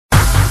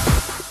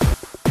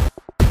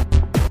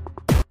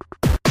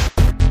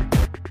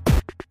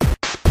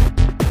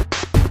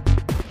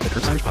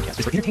This podcast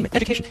is for entertainment,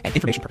 education, and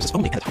information purposes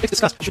only, and the topics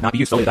discussed should not be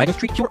used solely to diagnose,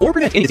 treat, cure, or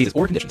prevent any diseases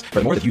or conditions.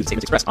 Furthermore, the views and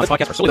statements expressed on this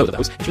podcast are solely those of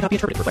those and should not be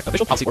interpreted to reflect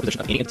official policy or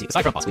position of any entity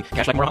aside from possibly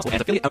Cashback Memorial Hospital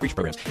and affiliate outreach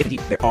programs. If indeed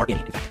there are any,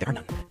 in fact, there are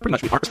none. Pretty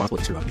much, we aren't responsible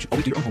if you screw up. You should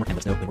always do your own homework and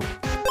let us know when we're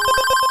wrong.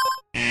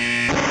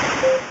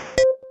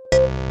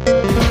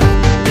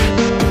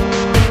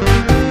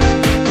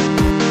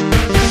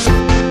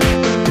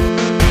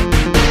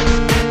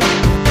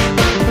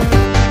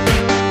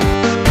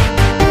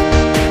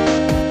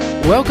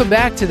 Welcome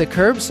back to the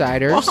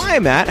Curbsiders. Well, hi,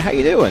 Matt. How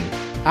you doing?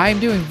 I'm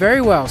doing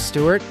very well,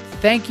 Stuart.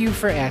 Thank you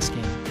for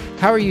asking.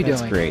 How are you doing?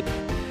 That's great.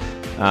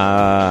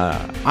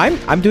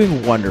 I'm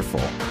doing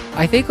wonderful.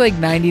 I think like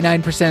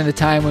 99% of the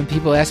time when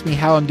people ask me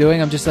how I'm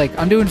doing, I'm just like,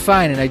 I'm doing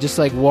fine, and I just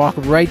like walk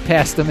right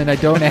past them and I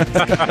don't ask.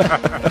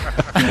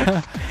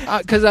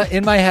 Because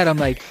in my head, I'm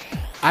like,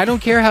 I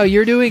don't care how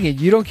you're doing and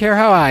you don't care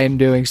how I am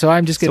doing, so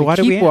I'm just going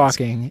to keep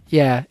walking.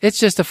 Yeah, it's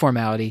just a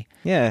formality.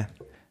 Yeah.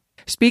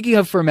 Speaking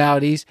of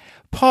formalities,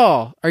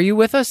 Paul, are you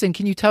with us, and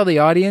can you tell the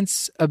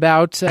audience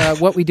about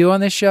what we do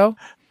on this show?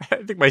 I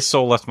think my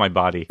soul left my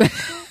body.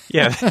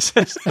 Yeah,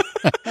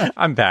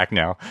 I'm back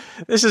now.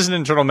 This is an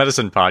internal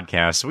medicine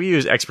podcast. We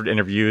use expert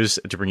interviews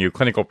to bring you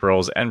clinical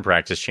pearls and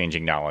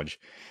practice-changing knowledge.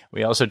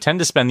 We also tend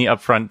to spend the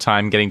upfront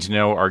time getting to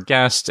know our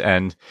guest,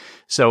 and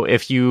so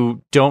if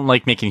you don't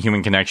like making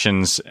human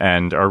connections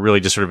and are really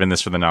just sort of in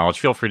this for the knowledge,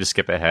 feel free to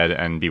skip ahead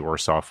and be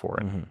worse off for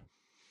it. Mm-hmm.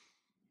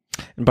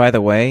 And by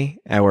the way,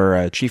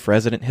 our chief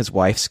resident, his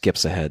wife,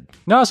 skips ahead.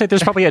 No, I'll say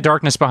there's probably a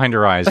darkness behind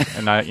her eyes,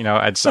 and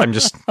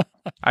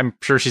I'm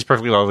sure she's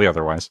perfectly lovely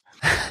otherwise.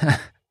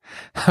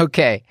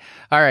 Okay.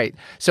 All right.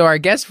 So our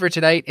guest for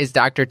tonight is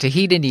Dr.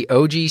 Tahina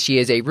Nioji. She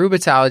is a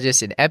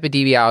rheumatologist and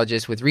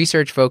epidemiologist with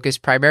research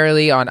focused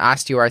primarily on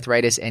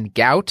osteoarthritis and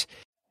gout.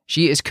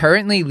 She is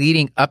currently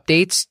leading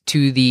updates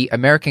to the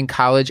American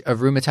College of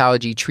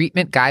Rheumatology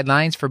treatment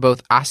guidelines for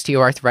both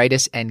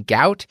osteoarthritis and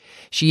gout.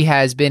 She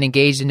has been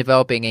engaged in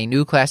developing a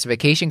new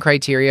classification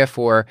criteria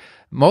for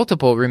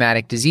multiple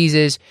rheumatic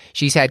diseases.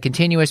 She's had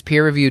continuous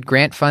peer-reviewed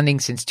grant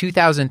funding since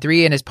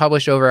 2003 and has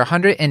published over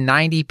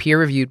 190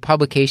 peer-reviewed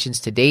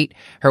publications to date.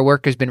 Her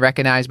work has been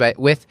recognized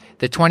with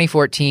the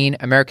 2014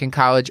 American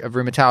College of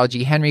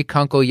Rheumatology Henry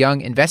Kunkel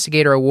Young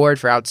Investigator Award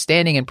for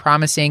outstanding and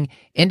promising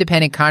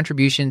independent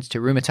contributions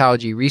to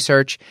rheumatology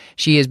research.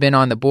 She has been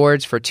on the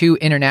boards for 2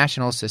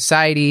 international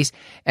societies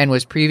and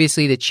was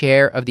previously the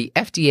chair of the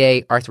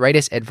FDA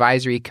Arthritis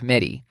Advisory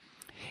Committee.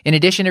 In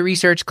addition to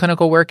research,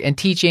 clinical work, and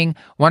teaching,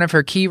 one of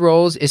her key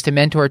roles is to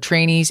mentor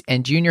trainees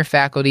and junior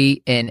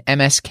faculty in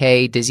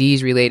MSK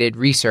disease-related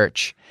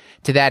research.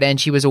 To that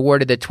end, she was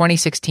awarded the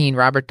 2016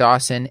 Robert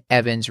Dawson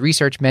Evans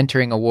Research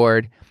Mentoring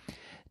Award.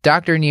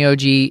 Dr.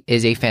 Nioji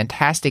is a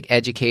fantastic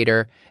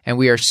educator, and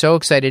we are so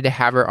excited to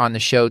have her on the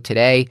show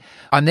today.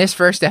 On this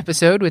first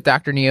episode with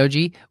Dr.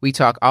 Nioji, we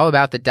talk all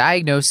about the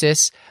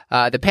diagnosis,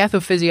 the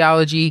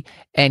pathophysiology,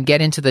 and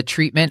get into the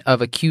treatment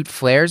of acute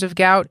flares of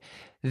gout.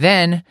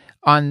 Then,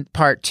 on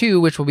part 2,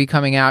 which will be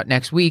coming out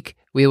next week,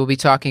 we will be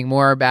talking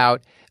more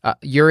about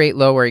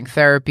urate-lowering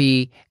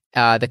therapy,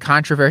 the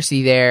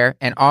controversy there,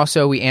 and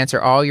also we answer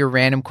all your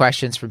random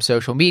questions from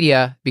social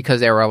media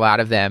because there were a lot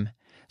of them.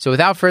 So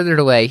without further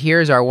delay,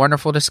 here's our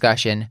wonderful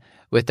discussion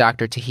with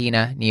Dr.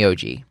 Tahina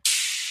Nioji.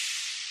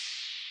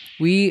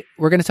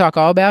 We're going to talk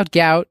all about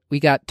gout. We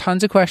got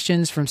tons of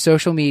questions from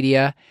social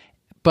media,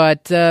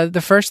 but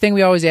the first thing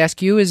we always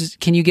ask you is,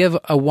 can you give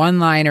a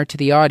one-liner to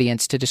the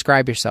audience to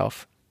describe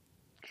yourself?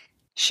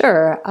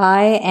 Sure.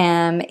 I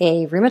am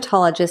a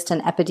rheumatologist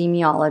and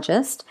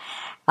epidemiologist.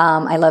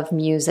 I love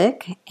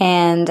music,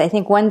 and I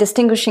think one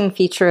distinguishing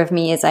feature of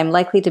me is I'm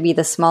likely to be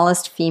the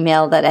smallest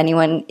female that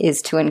anyone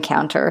is to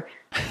encounter.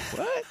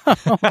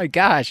 What? Oh my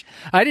gosh.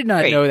 I did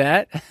not know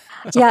that.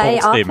 Yeah, I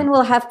often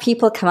will have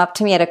people come up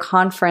to me at a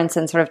conference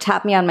and sort of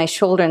tap me on my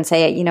shoulder and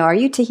say, are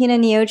you Tahina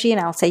Nioji? And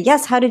I'll say,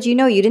 yes, how did you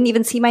know? You didn't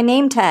even see my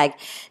name tag.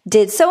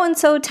 Did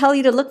so-and-so tell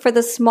you to look for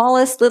the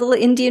smallest little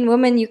Indian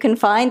woman you can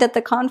find at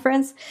the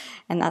conference?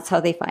 And that's how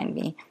they find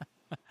me.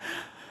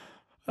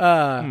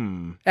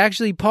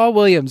 Actually, Paul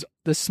Williams,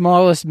 the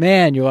smallest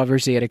man you'll ever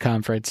see at a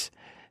conference.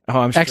 Oh,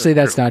 I'm sure. Actually,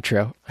 that's not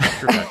true.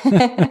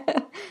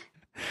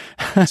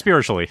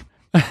 Spiritually.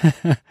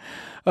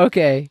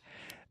 Okay.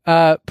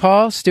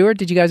 Paul, Stuart,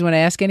 did you guys want to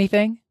ask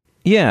anything?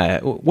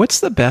 Yeah. What's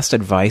the best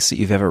advice that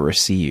you've ever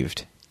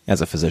received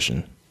as a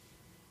physician?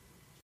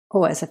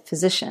 Oh, as a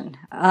physician.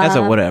 As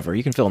a whatever.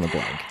 You can fill in the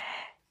blank.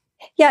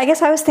 Yeah, I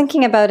guess I was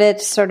thinking about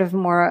it sort of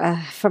more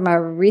from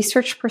a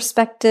research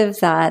perspective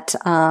that,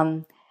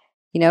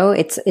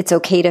 it's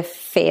okay to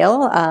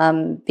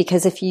fail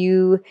because if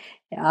you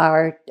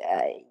are...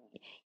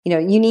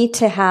 you need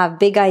to have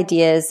big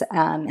ideas.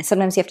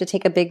 Sometimes you have to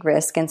take a big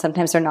risk, and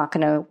sometimes they're not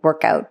going to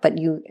work out. But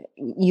you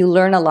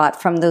learn a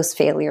lot from those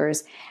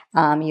failures.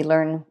 You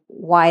learn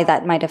why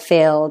that might have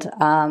failed,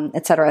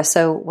 et cetera.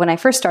 So when I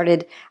first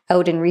started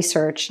out in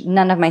research,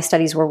 none of my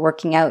studies were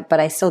working out, but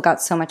I still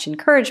got so much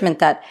encouragement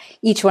that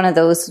each one of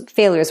those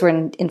failures were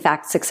in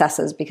fact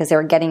successes because they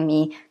were getting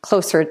me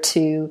closer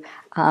to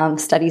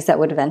studies that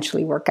would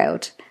eventually work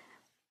out.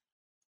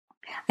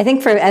 I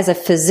think as a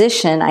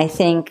physician, I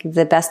think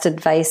the best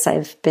advice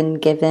I've been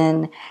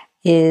given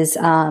is,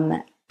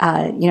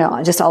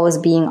 just always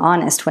being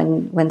honest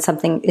when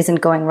something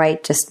isn't going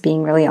right, just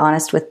being really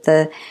honest with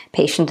the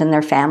patient and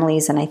their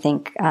families. And I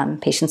think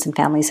patients and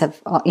families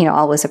have,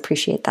 always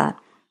appreciate that.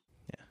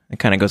 Yeah. It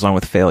kind of goes on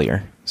with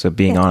failure. So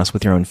being honest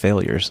with your own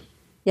failures.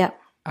 Yeah.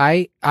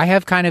 I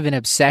have kind of an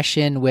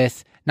obsession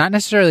with not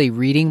necessarily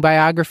reading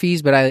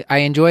biographies, but I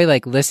enjoy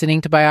like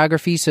listening to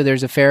biographies. So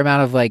there's a fair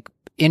amount of like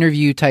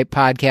interview type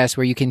podcasts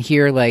where you can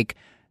hear like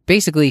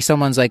basically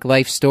someone's like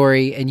life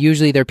story. And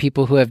usually they're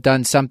people who have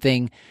done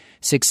something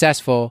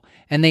successful,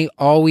 and they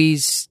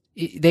always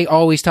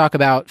talk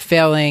about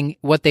failing,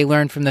 what they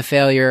learned from the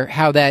failure,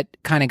 how that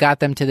kind of got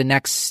them to the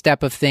next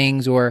step of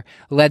things or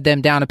led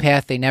them down a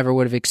path they never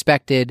would have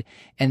expected.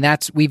 And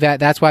that's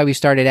why we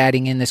started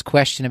adding in this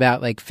question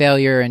about like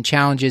failure and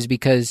challenges,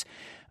 because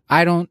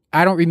I don't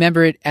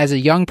remember it as a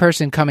young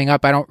person coming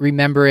up. I don't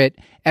remember it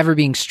ever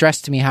being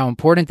stressed to me how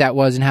important that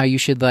was and how you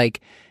should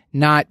like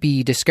not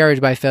be discouraged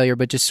by failure,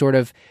 but just sort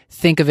of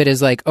think of it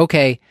as like,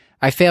 okay,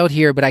 I failed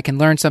here, but I can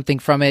learn something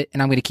from it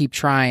and I'm going to keep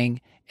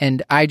trying.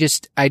 And I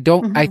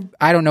don't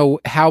know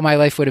how my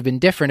life would have been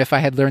different if I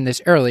had learned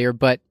this earlier,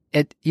 but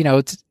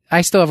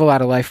I still have a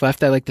lot of life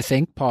left. I like to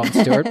think, Paul and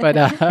Stuart,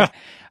 but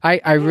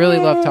I really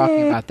love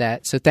talking about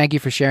that. So thank you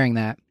for sharing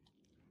that.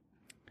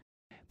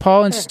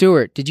 Paul and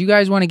Stuart, did you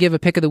guys want to give a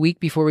pick of the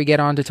week before we get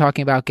on to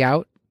talking about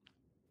gout?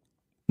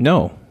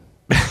 No.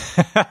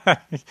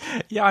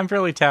 Yeah, I'm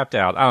fairly tapped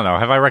out. I don't know.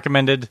 Have I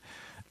recommended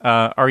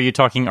Are You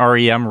Talking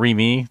REM,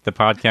 Re-Me, the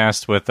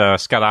podcast with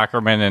Scott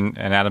Ackerman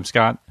and Adam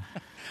Scott?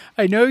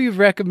 I know you've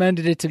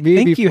recommended it to me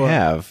I think before. you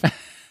have.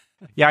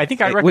 Yeah, I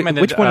think I recommended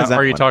which one is that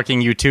Are You one?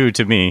 Talking U2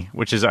 to me,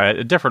 which is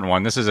a different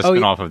one. This is a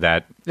spin-off of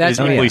that. That's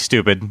It's equally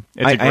stupid.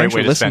 It's I a great actually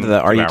way to listened spend to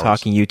the Are 2 You hours.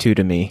 Talking You2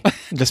 to me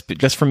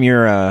just from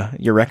your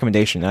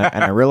recommendation,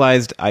 and I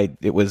realized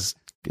it was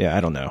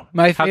I don't know.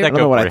 My How'd that I don't favorite,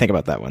 know what for I you? think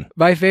about that one.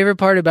 my favorite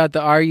part about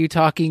the Are You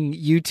Talking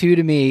U2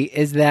 to me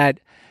is that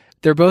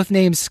they're both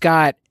named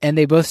Scott and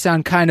they both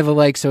sound kind of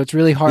alike, so it's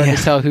really hard to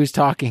tell who's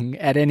talking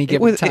at any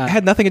given time. It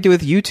had nothing to do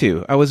with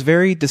U2. I was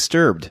very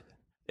disturbed.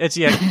 It's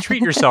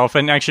treat yourself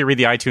and actually read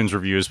the iTunes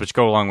reviews, which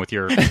go along with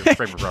your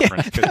frame of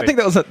reference. 'cause I think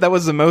that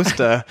was the most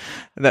that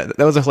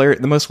was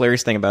the most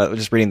hilarious thing about it, was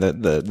just reading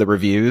the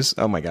reviews.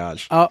 Oh my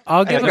gosh!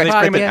 I'll give I a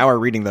spent an podcast. hour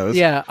reading those.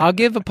 Yeah, I'll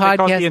give a They call it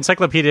the podcast.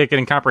 encyclopedic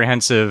and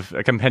comprehensive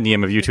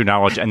compendium of U2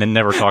 knowledge, and then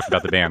never talk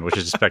about the band, which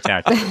is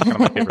spectacular. It's kind of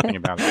my favorite thing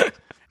about it.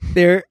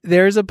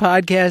 There's a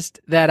podcast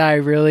that I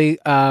really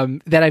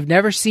that I've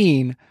never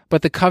seen,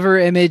 but the cover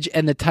image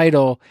and the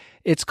title,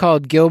 it's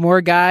called Gilmore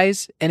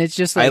Guys, and it's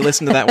just like I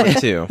listened to that one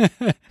too.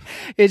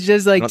 it's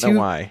just like I don't know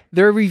why.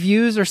 Their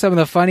reviews are some of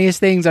the funniest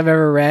things I've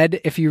ever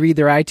read. If you read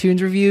their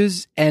iTunes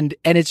reviews, and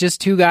it's just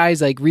two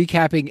guys like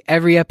recapping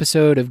every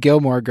episode of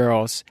Gilmore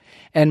Girls,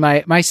 and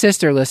my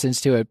sister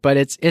listens to it, but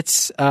it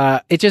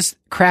just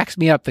cracks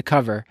me up, the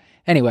cover.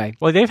 Anyway.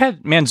 Well, they've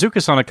had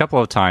Manzukis on a couple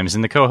of times,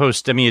 and the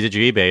co-host Demi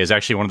Adijibe is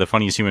actually one of the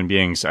funniest human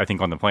beings I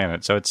think on the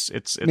planet. So it's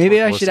maybe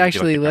worth I listening should if you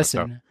actually like that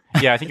kind of listen.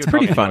 stuff. Yeah, I think It's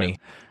pretty funny.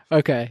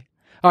 Okay.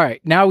 All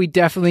right. Now we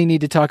definitely need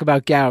to talk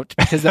about gout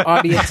because the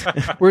audience,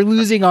 we're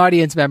losing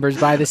audience members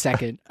by the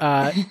second.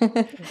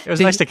 It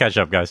was nice to catch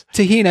up, guys.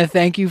 Tahina,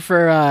 thank you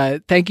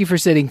for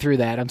sitting through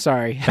that. I'm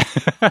sorry.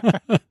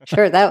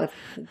 Sure, that was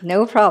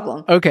no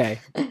problem.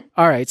 Okay.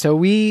 All right. So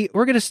we're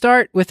going to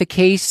start with a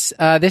case.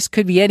 This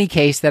could be any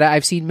case that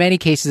I've seen many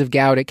cases of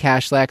gout at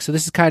Kashlak. So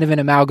this is kind of an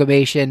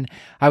amalgamation.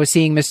 I was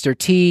seeing Mr.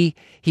 T.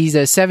 He's a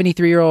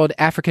 73-year-old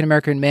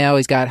African-American male.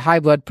 He's got high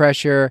blood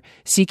pressure,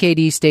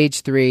 CKD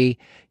stage 3,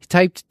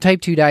 type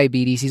 2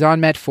 diabetes. He's on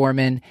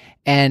metformin,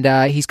 and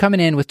he's coming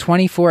in with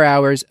 24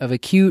 hours of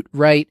acute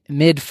right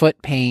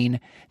mid-foot pain.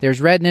 There's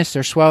redness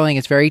or swelling.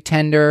 It's very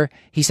tender.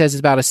 He says it's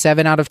about a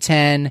 7 out of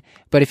 10,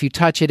 but if you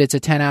touch it, it's a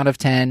 10 out of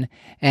 10.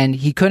 And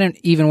he couldn't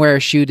even wear a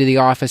shoe to the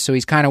office, so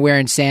he's kind of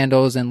wearing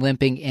sandals and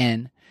limping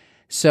in.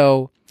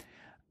 So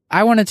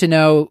I wanted to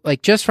know,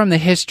 like, just from the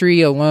history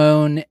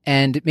alone,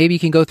 and maybe you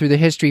can go through the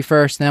history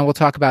first, and then we'll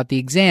talk about the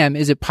exam.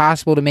 Is it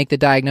possible to make the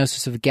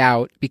diagnosis of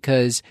gout?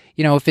 Because,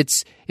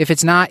 if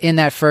it's not in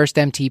that first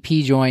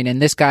MTP joint,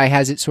 and this guy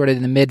has it sort of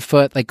in the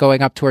midfoot, like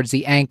going up towards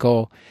the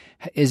ankle,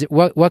 is it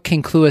what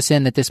can clue us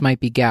in that this might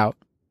be gout?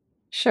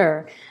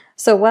 Sure.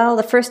 So while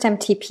the first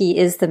MTP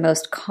is the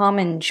most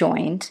common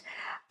joint,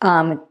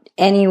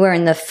 anywhere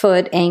in the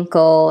foot,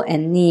 ankle,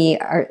 and knee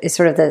is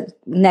sort of the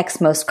next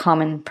most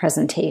common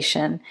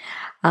presentation.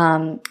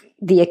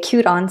 The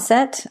acute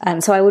onset.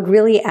 So I would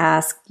really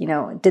ask,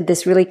 did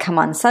this really come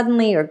on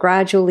suddenly or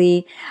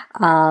gradually?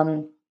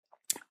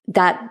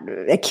 That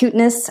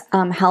acuteness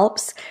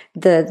helps.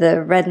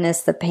 The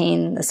redness, the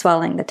pain, the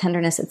swelling, the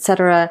tenderness,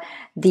 etc.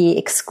 The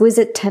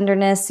exquisite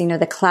tenderness,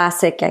 the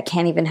classic, I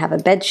can't even have a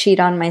bed sheet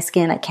on my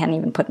skin, I can't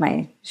even put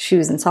my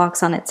shoes and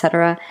socks on,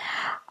 etc.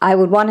 I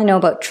would want to know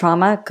about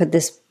trauma. Could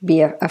this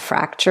be a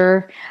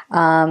fracture?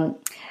 But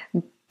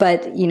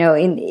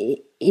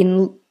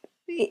in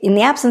in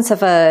the absence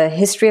of a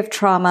history of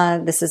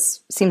trauma,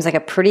 seems like a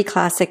pretty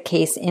classic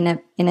case in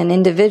an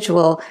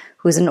individual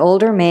who's an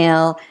older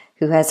male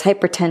who has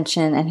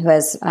hypertension and who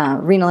has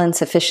renal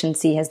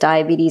insufficiency, has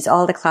diabetes,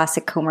 all the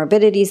classic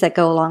comorbidities that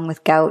go along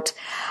with gout.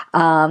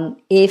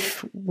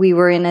 If we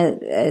were in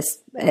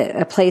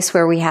a place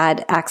where we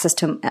had access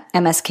to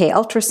MSK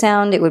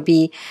ultrasound, it would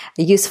be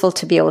useful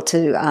to be able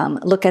to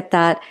look at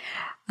that.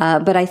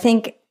 But I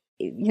think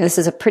this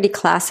is a pretty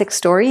classic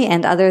story,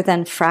 and other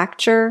than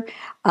fracture,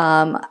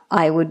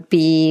 I would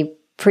be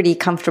pretty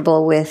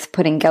comfortable with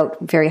putting gout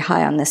very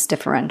high on this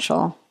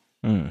differential.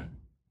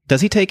 Does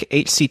he take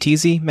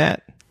HCTZ,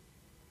 Matt?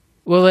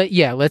 Well,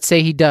 yeah, let's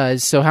say he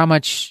does. So how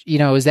much,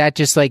 is that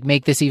just like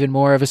make this even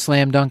more of a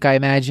slam dunk, I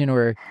imagine,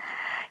 or?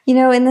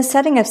 In the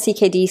setting of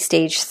CKD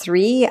stage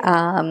 3,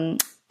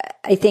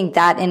 I think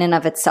that in and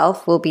of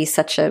itself will be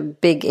such a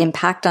big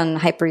impact on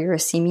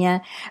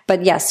hyperuricemia.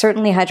 But yes,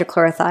 certainly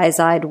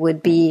hydrochlorothiazide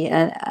would be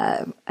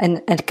a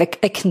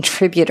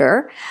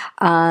contributor.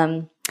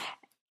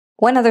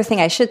 One other thing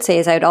I should say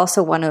is I would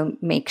also want to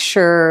make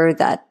sure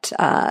that,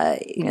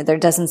 there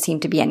doesn't seem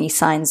to be any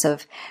signs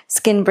of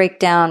skin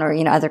breakdown or,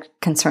 other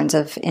concerns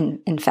of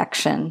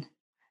infection,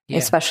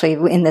 especially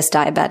in this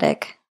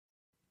diabetic.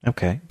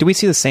 Okay. Do we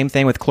see the same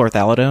thing with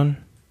chlorothalidone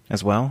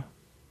as well?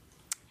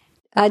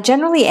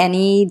 Generally,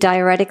 any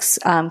diuretics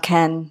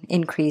can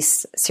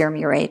increase serum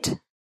urate.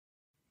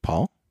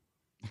 Paul?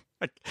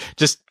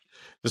 Just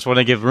want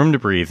to give room to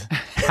breathe.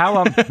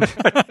 How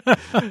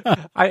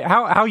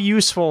how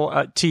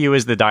useful to you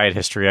is the diet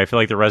history? I feel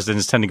like the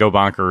residents tend to go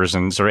bonkers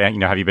and sort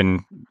of, have you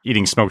been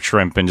eating smoked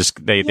shrimp and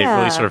just they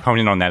really sort of hone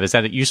in on that. Is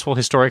that useful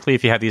historically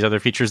if you have these other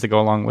features that go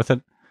along with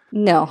it?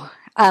 No.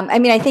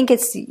 I think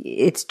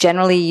it's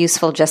generally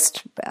useful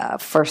just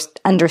for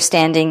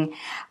understanding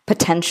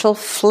potential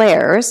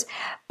flares.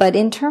 But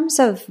in terms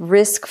of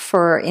risk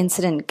for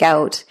incident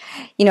gout,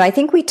 I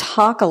think we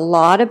talk a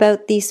lot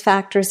about these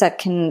factors that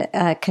can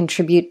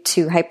contribute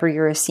to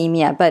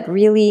hyperuricemia, but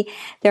really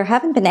there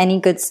haven't been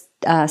any good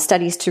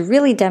studies to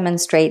really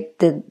demonstrate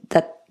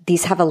that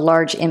these have a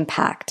large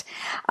impact.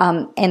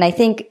 And I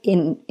think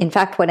in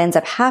fact, what ends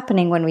up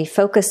happening when we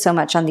focus so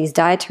much on these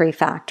dietary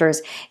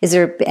factors is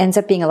there ends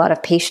up being a lot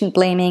of patient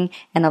blaming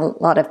and a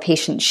lot of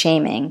patient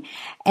shaming.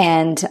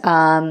 And,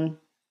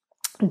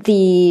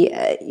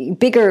 the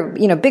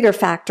bigger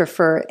factor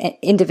for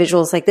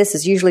individuals like this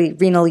is usually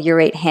renal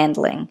urate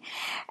handling,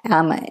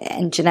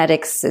 and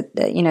genetics,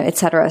 et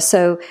cetera.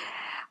 So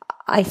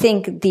I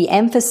think the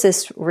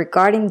emphasis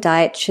regarding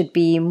diet should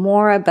be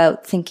more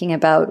about thinking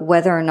about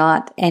whether or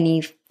not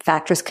any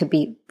factors could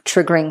be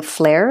triggering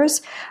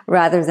flares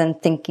rather than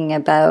thinking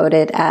about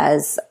it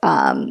as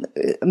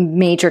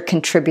major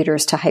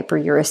contributors to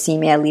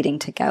hyperuricemia leading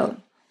to gout.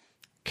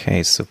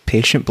 Okay, so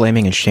patient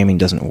blaming and shaming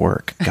doesn't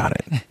work. Got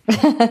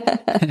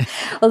it.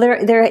 Well,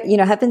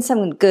 there have been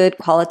some good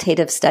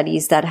qualitative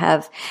studies that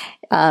have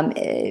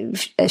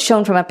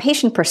shown from a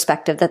patient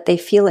perspective that they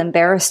feel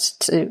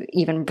embarrassed to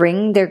even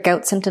bring their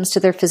gout symptoms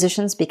to their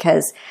physicians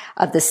because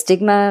of the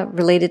stigma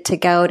related to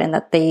gout, and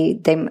that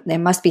there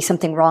must be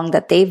something wrong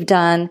that they've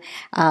done,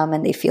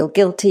 and they feel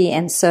guilty.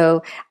 And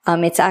so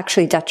it's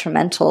actually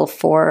detrimental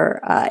for,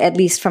 at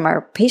least from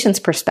our patients'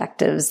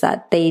 perspectives,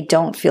 that they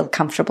don't feel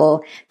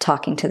comfortable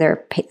talking to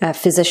their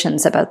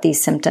physicians about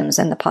these symptoms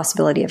and the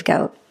possibility of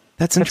gout.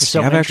 That's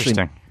interesting.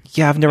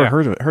 I've never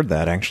heard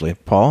that actually.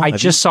 Paul? I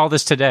just saw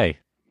this today.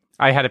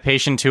 I had a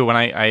patient who, when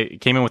I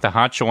came in with a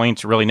hot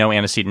joint, really no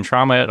antecedent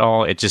trauma at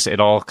all. It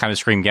all kind of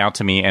screamed gout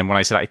to me. And when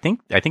I said, I think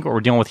what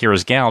we're dealing with here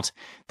is gout,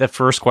 the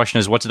first question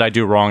is, what did I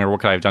do wrong, or what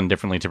could I have done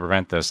differently to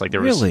prevent this? Like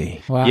there was,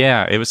 really? Wow.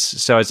 Yeah, it was.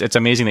 So it's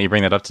amazing that you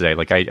bring that up today.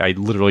 Like I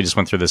literally just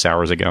went through this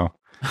hours ago.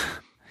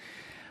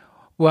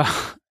 Well,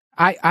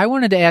 I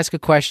wanted to ask a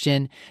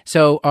question.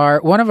 So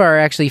one of our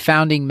actually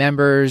founding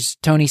members,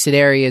 Tony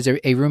Sideri, is a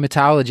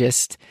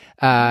rheumatologist,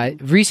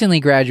 recently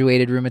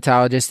graduated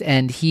rheumatologist,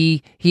 and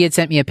he had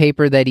sent me a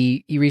paper that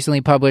he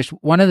recently published.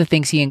 One of the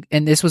things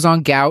and this was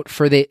on gout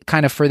for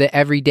the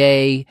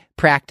everyday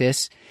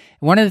practice.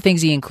 One of the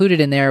things he included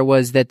in there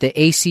was that the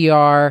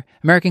ACR,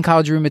 American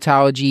College of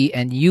Rheumatology,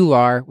 and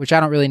EULAR, which I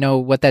don't really know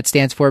what that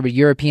stands for, but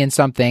European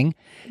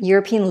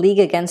European League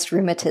Against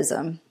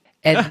Rheumatism.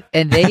 And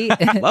they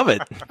love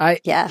it.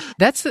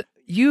 That's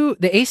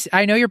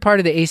I know you're part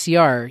of the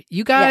ACR.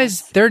 You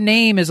guys, Their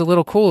name is a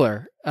little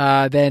cooler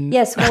than.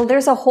 Yes, well,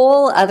 there's a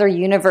whole other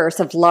universe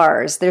of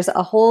LARs. There's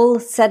a whole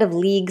set of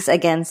leagues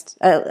against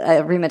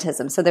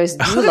rheumatism. So there's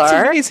EULAR,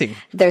 that's amazing.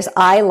 There's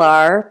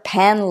ILAR,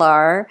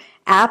 PANLAR,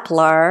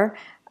 APLAR.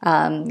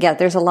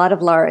 There's a lot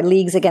of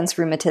leagues against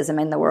rheumatism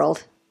in the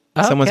world.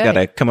 Okay. Someone's got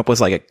to come up with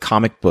like a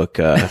comic book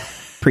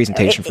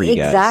presentation for you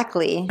guys.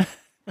 Exactly.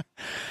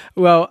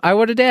 Well, I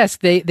wanted to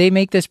ask, they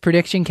make this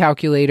prediction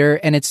calculator,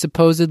 and it's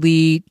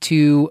supposedly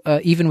to,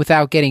 even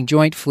without getting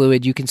joint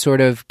fluid, you can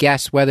sort of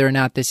guess whether or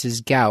not this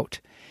is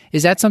gout.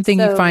 Is that something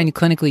you find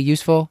clinically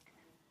useful?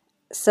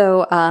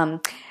 So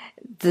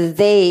the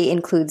they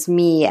includes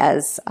me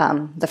as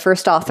the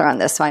first author on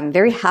this, so I'm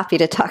very happy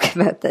to talk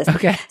about this.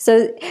 Okay.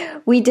 So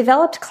we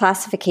developed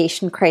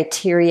classification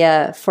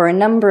criteria for a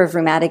number of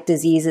rheumatic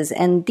diseases,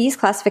 and these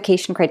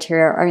classification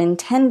criteria are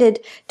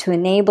intended to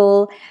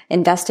enable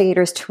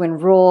investigators to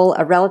enroll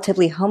a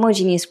relatively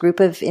homogeneous group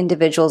of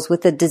individuals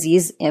with a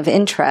disease of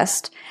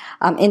interest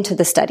into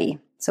the study.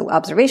 So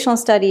observational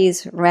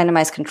studies,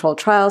 randomized controlled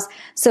trials,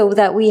 so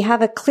that we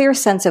have a clear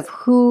sense of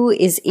who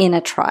is in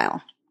a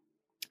trial.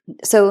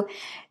 So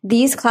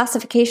these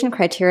classification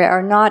criteria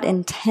are not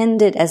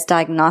intended as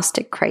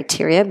diagnostic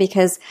criteria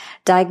because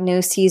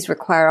diagnoses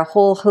require a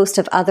whole host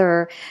of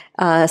other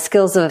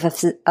skills of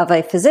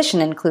a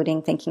physician,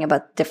 including thinking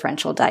about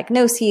differential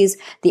diagnoses,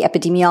 the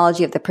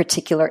epidemiology of the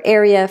particular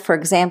area. For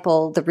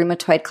example, the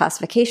rheumatoid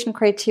classification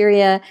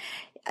criteria,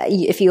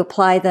 if you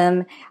apply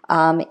them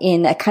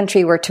in a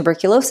country where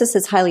tuberculosis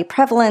is highly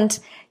prevalent,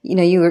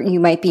 you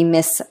might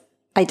be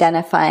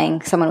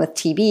identifying someone with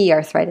TB,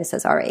 arthritis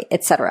as RA,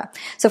 etc.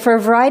 So for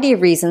a variety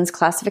of reasons,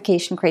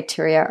 classification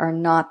criteria are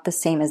not the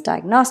same as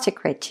diagnostic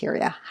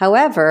criteria.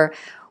 However,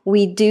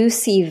 we do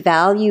see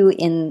value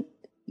in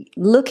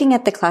looking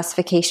at the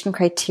classification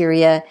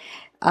criteria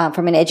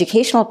from an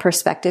educational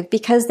perspective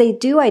because they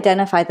do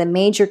identify the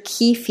major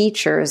key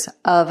features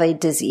of a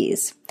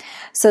disease.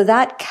 So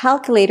that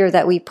calculator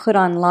that we put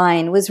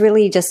online was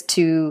really just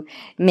to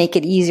make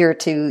it easier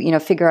to,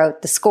 figure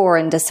out the score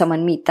and does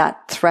someone meet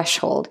that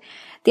threshold.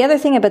 The other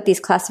thing about these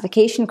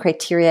classification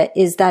criteria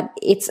is that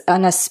it's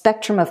on a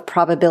spectrum of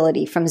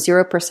probability from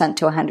 0%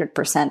 to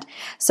 100%.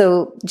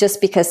 So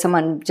just because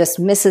someone just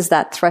misses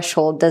that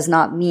threshold does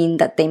not mean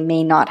that they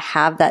may not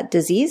have that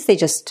disease. They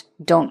just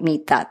don't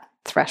meet that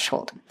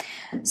threshold.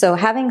 So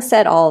having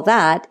said all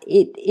that,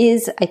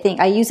 I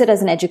think I use it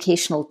as an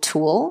educational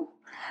tool,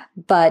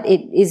 but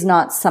it is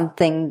not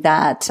something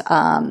that,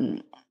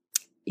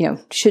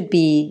 should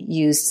be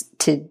used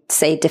to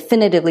say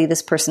definitively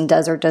this person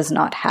does or does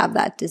not have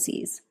that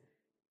disease.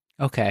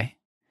 Okay.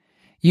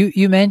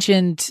 You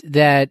mentioned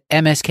that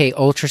MSK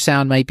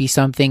ultrasound might be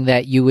something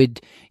that you would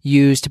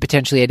use to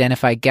potentially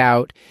identify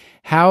gout.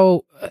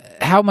 How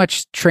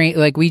much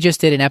we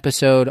just did an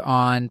episode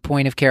on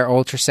point of care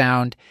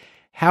ultrasound.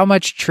 How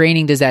much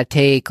training does that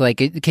take?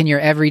 Can your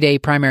everyday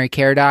primary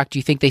care doc, do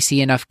you think they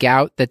see enough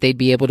gout that they'd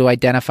be able to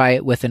identify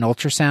it with an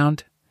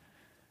ultrasound?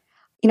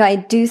 I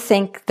do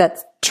think that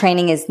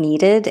training is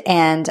needed,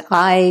 and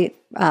I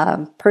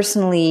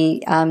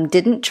personally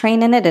didn't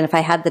train in it. And if I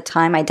had the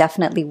time, I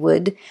definitely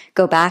would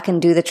go back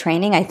and do the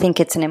training. I think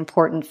it's an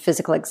important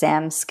physical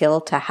exam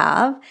skill to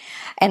have.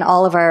 And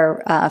all of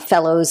our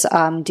fellows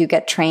do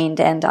get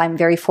trained. And I'm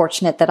very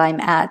fortunate that I'm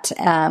at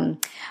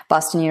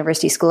Boston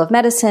University School of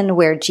Medicine,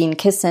 where Gene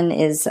Kissin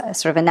is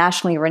sort of a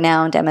nationally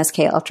renowned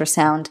MSK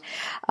ultrasound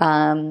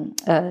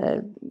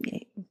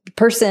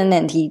person,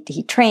 and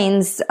he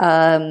trains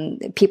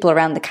people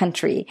around the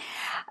country.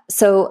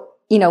 So,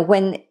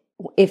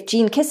 if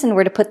Gene Kissin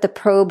were to put the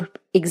probe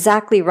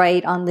exactly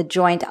right on the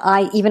joint,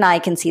 I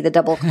can see the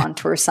double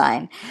contour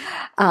sign.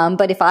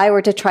 But if I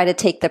were to try to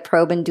take the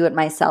probe and do it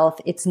myself,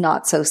 it's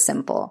not so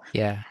simple.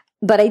 Yeah.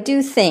 But I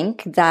do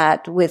think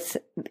that with,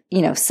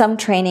 some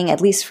training,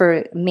 at least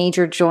for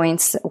major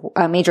joints,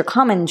 major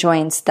common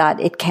joints, that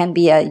it can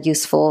be a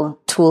useful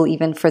tool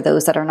even for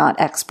those that are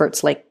not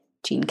experts like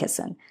Gene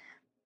Kissin.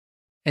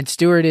 And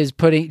Stuart he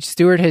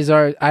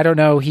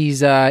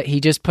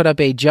just put up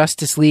a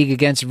Justice League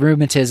Against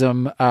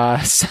Rheumatism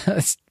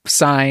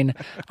sign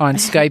on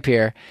Skype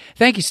here.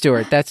 Thank you,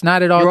 Stuart. That's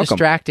not at all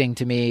distracting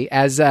to me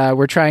as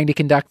we're trying to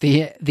conduct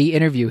the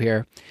interview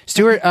here.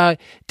 Stuart,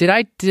 did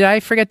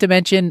I forget to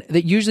mention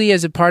that usually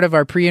as a part of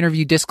our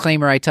pre-interview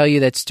disclaimer, I tell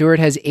you that Stuart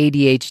has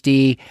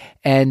ADHD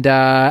and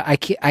I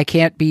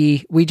can't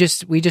be. We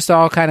just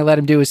all kind of let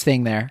him do his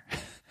thing there.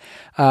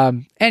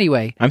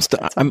 Anyway,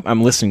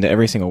 I'm listening to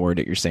every single word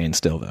that you're saying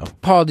still, though.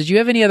 Paul, did you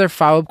have any other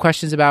follow-up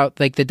questions about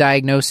the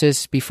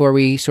diagnosis before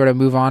we sort of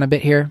move on a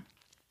bit here?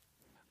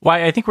 Well,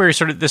 I think we're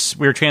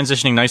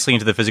transitioning nicely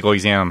into the physical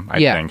exam, I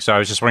think. So I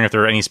was just wondering if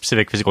there are any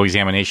specific physical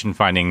examination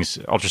findings,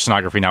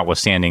 ultrasonography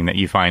notwithstanding, that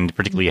you find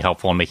particularly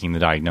helpful in making the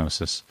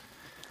diagnosis.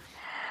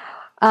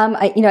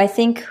 I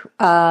think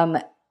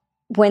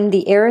when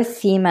the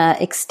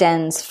erythema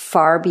extends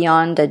far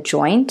beyond a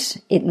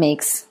joint, it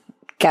makes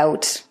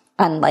gout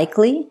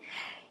unlikely.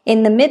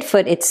 In the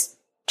midfoot, it's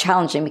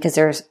challenging because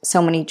there's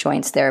so many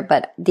joints there.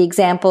 But the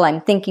example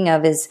I'm thinking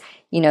of is,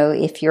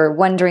 if you're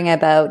wondering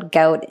about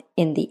gout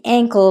in the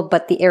ankle,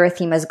 but the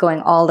erythema is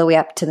going all the way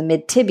up to the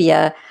mid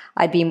tibia,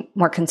 I'd be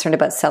more concerned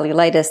about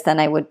cellulitis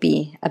than I would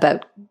be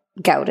about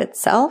gout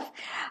itself.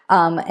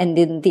 And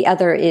then the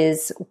other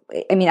is,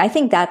 I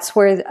think that's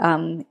where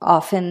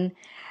often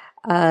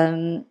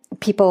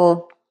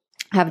people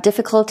have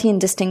difficulty in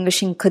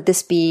distinguishing, could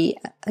this be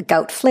a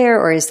gout flare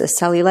or is this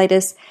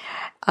cellulitis,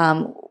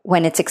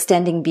 when it's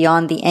extending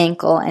beyond the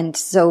ankle. And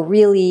so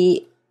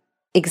really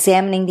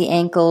examining the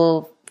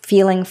ankle,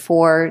 feeling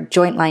for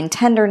joint line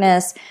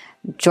tenderness,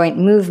 joint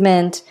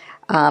movement,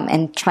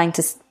 and trying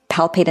to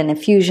palpate an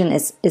effusion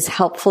is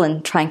helpful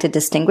in trying to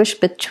distinguish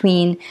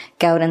between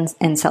gout and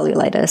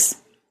cellulitis.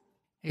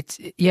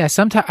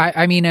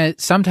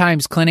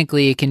 Sometimes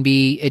clinically it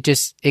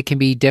can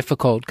be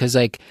difficult because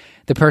like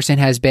the person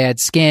has bad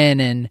skin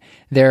and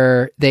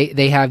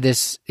they have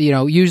this,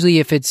 usually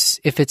if it's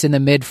in the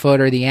midfoot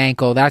or the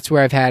ankle, that's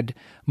where I've had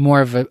more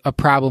of a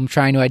problem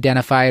trying to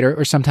identify it.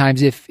 Or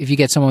sometimes if you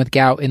get someone with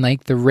gout in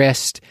like the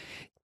wrist,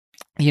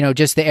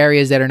 just the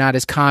areas that are not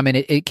as common,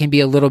 it can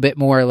be a little bit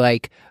more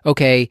like,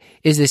 okay,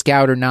 is this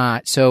gout or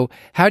not? So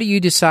how do you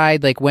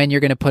decide like when you're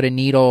going to put a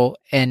needle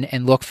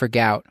and look for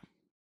gout?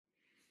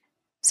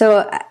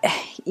 So,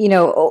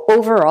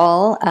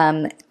 overall,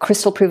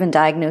 crystal-proven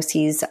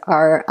diagnoses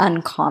are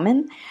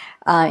uncommon.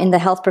 In the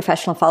health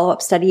professional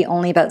follow-up study,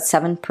 only about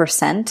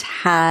 7%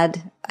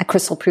 had a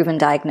crystal-proven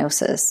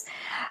diagnosis.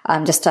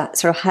 Just to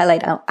sort of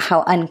highlight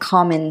how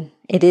uncommon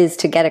it is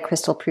to get a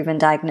crystal-proven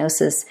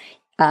diagnosis,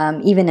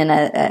 even in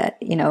a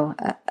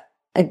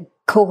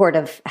cohort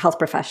of health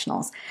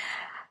professionals.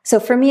 So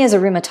for me as a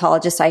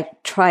rheumatologist, I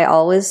try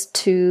always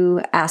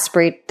to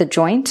aspirate the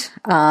joint.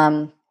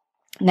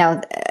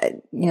 Now,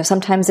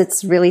 sometimes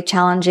it's really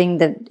challenging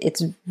that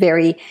it's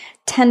very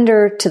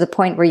tender to the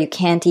point where you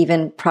can't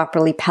even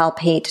properly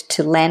palpate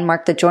to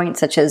landmark the joint,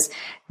 such as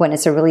when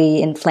it's a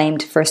really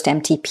inflamed first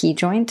MTP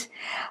joint.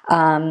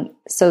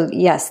 So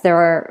yes,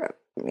 there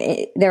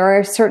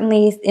are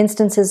certainly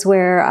instances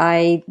where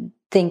I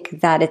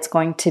think that it's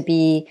going to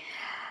be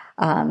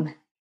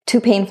too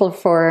painful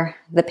for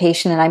the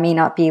patient, and I may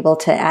not be able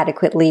to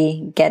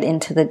adequately get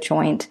into the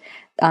joint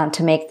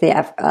to make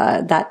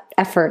that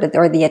effort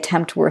or the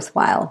attempt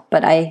worthwhile.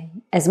 But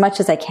as much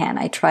as I can,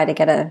 I try to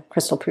get a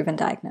crystal proven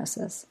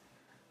diagnosis.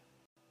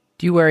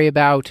 Do you worry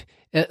about,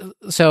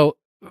 so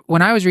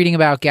when I was reading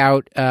about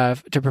gout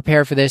to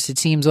prepare for this, it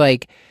seems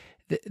like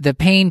the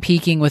pain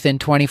peaking within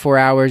 24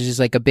 hours is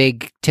like a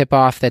big tip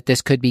off that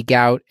this could be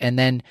gout. And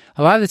then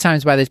a lot of the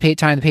times by the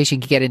time the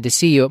patient can get in to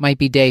see you, it might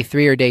be day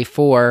 3 or day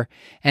 4,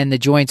 and the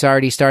joint's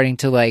already starting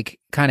to like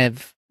kind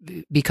of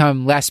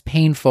become less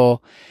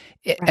painful.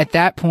 Right. At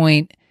that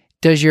point,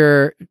 does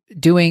your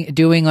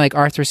doing like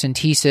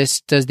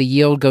arthrocentesis, does the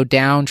yield go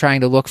down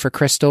trying to look for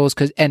crystals?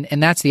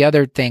 And that's the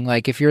other thing.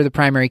 Like if you're the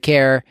primary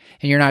care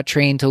and you're not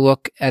trained to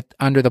look at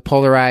under the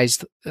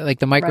polarized, like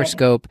the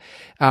microscope,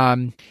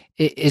 right.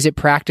 Is it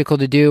practical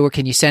to do, or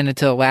can you send it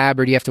to the lab,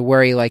 or do you have to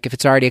worry like if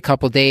it's already a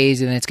couple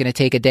days and it's going to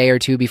take a day or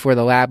two before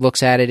the lab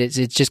looks at it,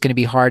 it's just going to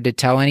be hard to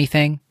tell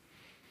anything?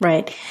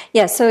 Right.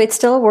 Yeah. So it's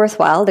still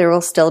worthwhile. There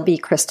will still be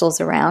crystals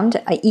around.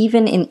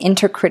 Even in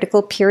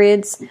intercritical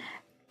periods,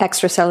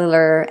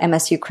 extracellular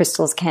MSU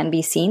crystals can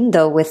be seen,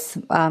 though with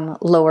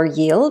lower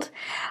yield.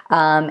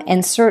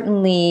 And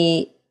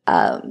certainly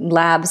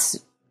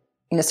labs,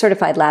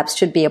 certified labs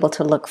should be able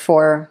to look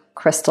for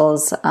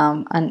crystals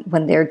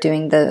when they're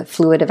doing the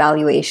fluid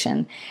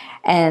evaluation.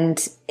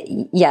 And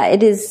yeah,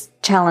 it is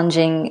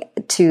challenging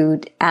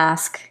to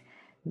ask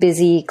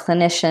busy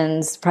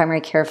clinicians, primary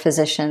care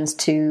physicians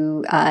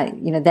to,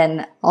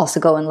 then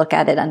also go and look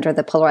at it under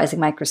the polarizing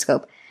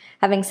microscope.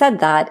 Having said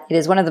that, it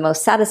is one of the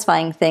most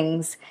satisfying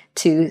things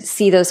to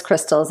see those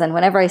crystals. And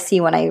whenever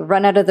when I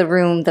run out of the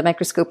room, the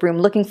microscope room,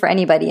 looking for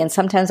anybody, and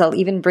sometimes I'll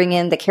even bring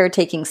in the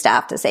caretaking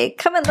staff to say,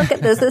 come and look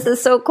at this. This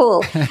is so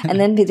cool. And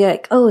then be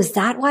like, oh, is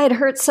that why it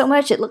hurts so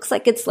much? It looks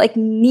like it's like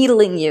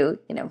needling you,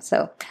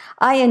 so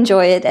I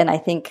enjoy it. And I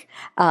think,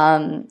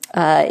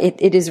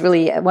 it is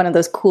really one of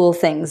those cool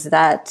things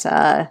that,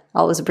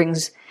 always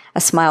brings a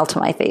smile to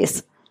my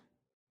face.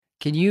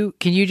 Can you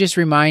just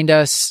remind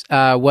us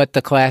what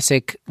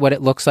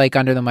it looks like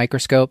under the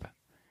microscope?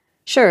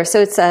 Sure.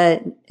 So it's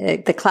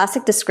the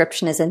classic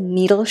description is a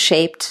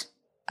needle-shaped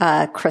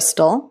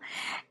crystal,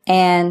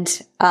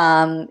 and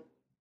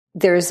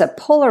there's a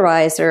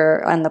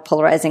polarizer on the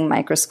polarizing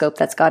microscope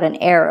that's got an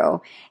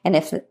arrow. And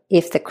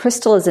if the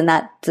crystal is in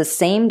the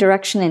same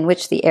direction in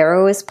which the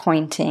arrow is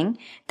pointing,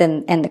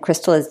 and the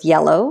crystal is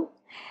yellow,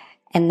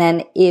 and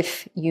then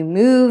if you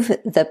move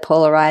the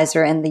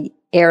polarizer and the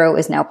arrow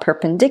is now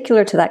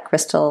perpendicular to that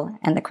crystal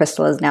and the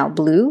crystal is now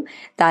blue,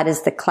 that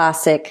is the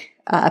classic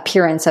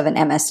appearance of an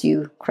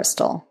MSU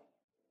crystal.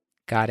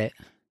 Got it.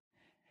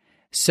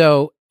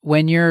 So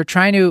when you're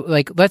trying to,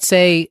 like, let's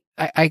say,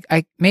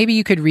 I maybe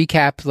you could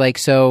recap, like,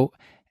 so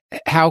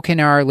how can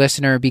our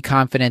listener be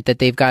confident that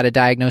they've got a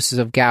diagnosis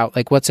of gout?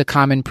 Like, what's a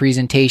common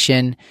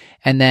presentation?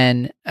 And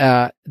then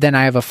I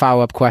have a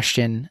follow-up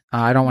question.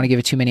 I don't want to give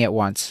it too many at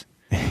once.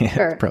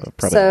 Sure.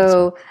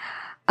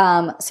 So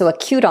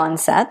acute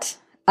onset,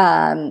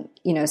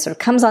 sort of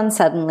comes on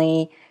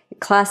suddenly.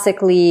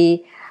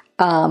 Classically,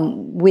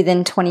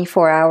 within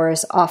 24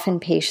 hours, often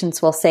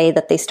patients will say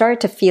that they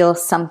start to feel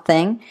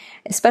something,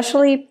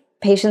 especially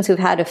patients who've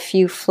had a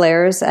few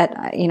flares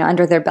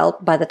under their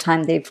belt by the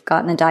time they've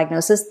gotten a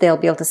diagnosis. They'll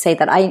be able to say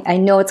that I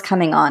know it's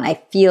coming on. I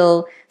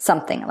feel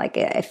something, like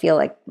I feel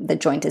like the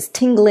joint is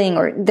tingling,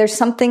 or there's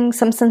some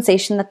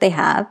sensation that they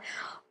have.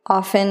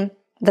 Often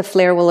the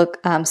flare will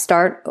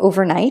start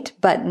overnight,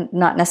 but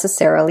not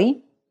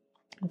necessarily.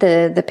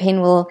 The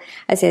pain will,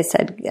 as I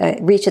said,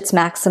 reach its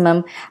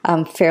maximum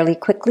fairly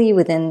quickly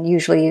within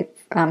usually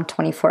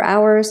 24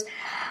 hours.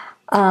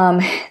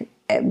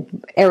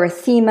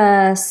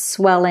 Erythema,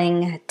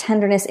 swelling,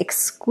 tenderness,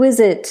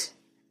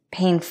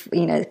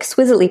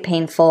 exquisitely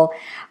painful,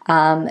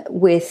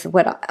 with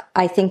what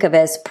I think of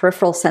as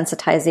peripheral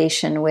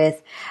sensitization,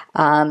 with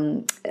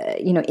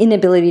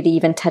inability to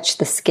even touch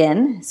the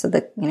skin. So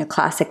the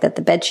classic that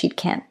the bedsheet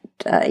can't.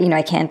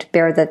 I can't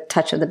bear the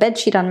touch of the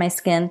bedsheet on my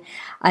skin.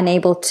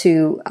 Unable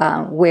to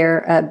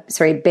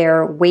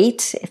bear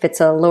weight if it's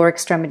a lower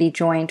extremity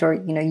joint, or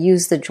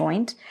use the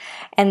joint.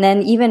 And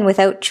then even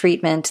without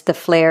treatment, the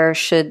flare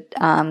should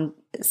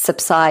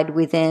subside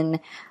within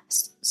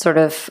sort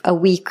of a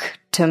week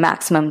to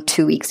maximum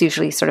 2 weeks,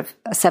 usually sort of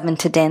a 7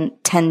 to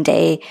 10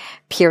 day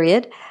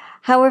period.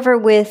 However,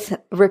 with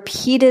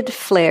repeated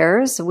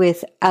flares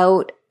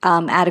without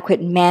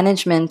adequate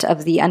management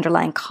of the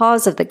underlying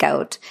cause of the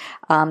gout,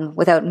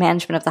 without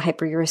management of the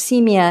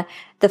hyperuricemia,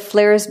 the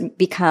flares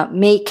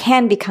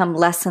can become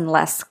less and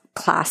less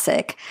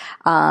classic,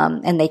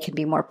 and they can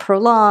be more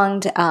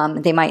prolonged.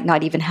 They might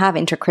not even have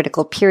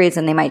intercritical periods,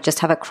 and they might just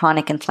have a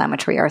chronic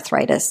inflammatory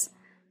arthritis.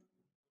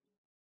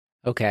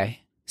 Okay.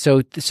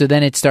 So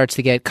then it starts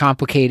to get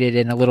complicated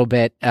and a little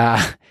bit,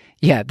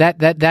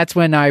 that's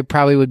when I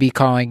probably would be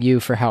calling you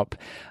for help.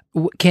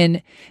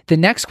 The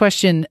next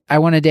question I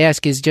wanted to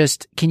ask is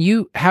just,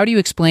 how do you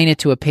explain it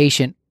to a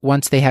patient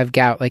once they have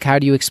gout? Like, how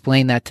do you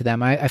explain that to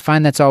them? I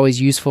find that's always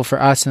useful for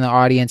us in the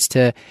audience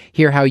to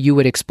hear how you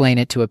would explain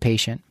it to a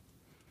patient.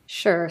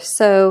 Sure.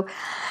 So,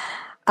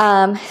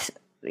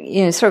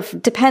 sort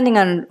of depending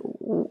on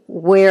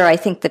where I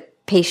think the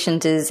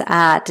patient is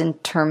at in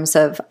terms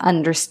of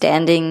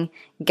understanding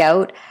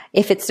gout.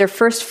 If it's their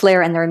first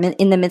flare and they're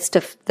in the midst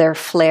of their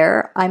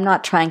flare, I'm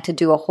not trying to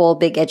do a whole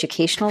big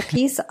educational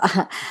piece.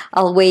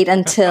 I'll wait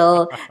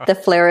until the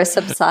flare has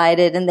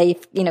subsided and they,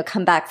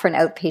 come back for an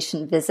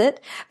outpatient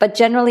visit. But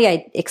generally,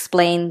 I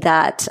explain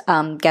that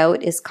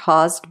gout is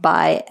caused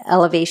by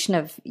elevation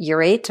of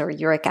urate or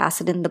uric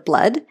acid in the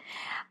blood.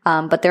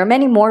 But there are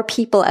many more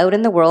people out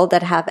in the world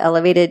that have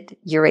elevated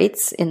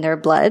urates in their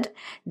blood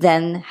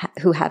than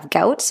who have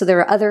gout. So there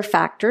are other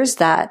factors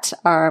that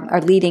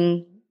are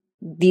leading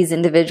these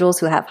individuals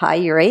who have high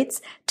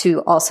urates to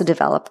also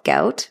develop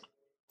gout.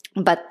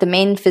 But the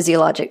main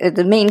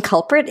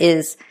culprit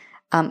is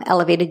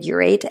elevated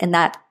urate, and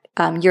that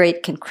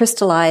urate can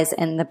crystallize,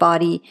 and the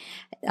body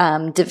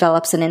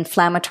develops an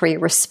inflammatory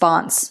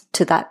response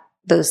to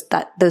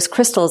those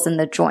crystals in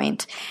the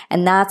joint,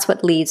 and that's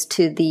what leads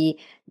to the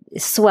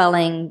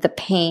swelling, the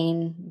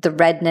pain, the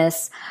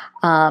redness,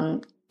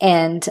 so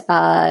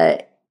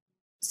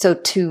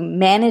to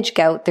manage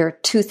gout, there are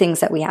two things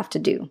that we have to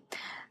do.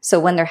 So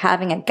when they're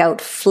having a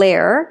gout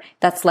flare,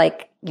 that's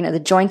like, the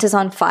joint is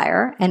on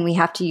fire and we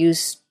have to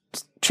use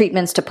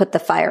treatments to put the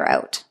fire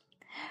out.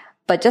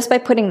 But just by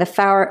putting the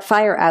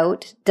fire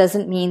out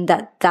doesn't mean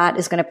that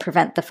is going to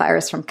prevent the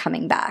fires from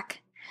coming back.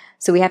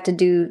 So we have to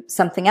do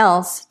something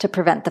else to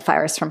prevent the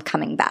fires from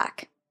coming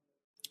back.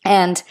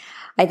 And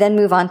I then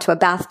move on to a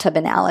bathtub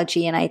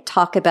analogy, and I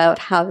talk about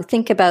how to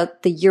think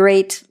about the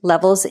urate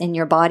levels in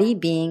your body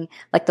being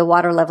like the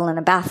water level in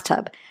a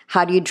bathtub.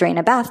 How do you drain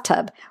a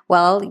bathtub?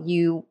 Well,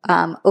 you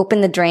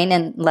open the drain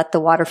and let the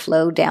water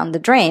flow down the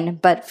drain.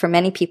 But for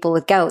many people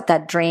with gout,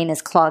 that drain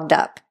is clogged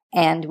up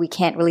and we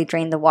can't really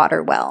drain the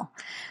water well.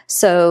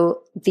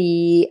 So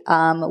the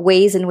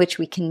ways in which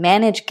we can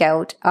manage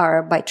gout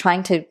are by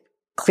trying to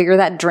clear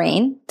that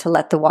drain to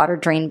let the water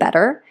drain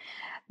better.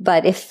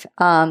 But if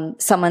and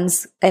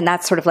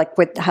that's sort of like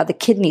with how the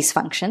kidneys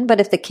function, but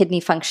if the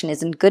kidney function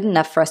isn't good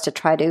enough for us to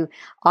try to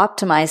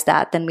optimize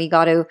that, then we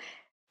got to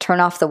turn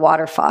off the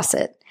water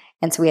faucet.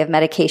 And so we have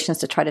medications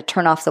to try to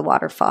turn off the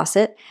water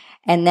faucet.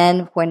 And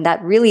then when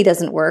that really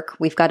doesn't work,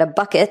 we've got a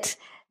bucket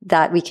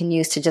that we can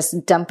use to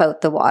just dump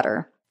out the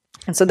water.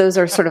 And so those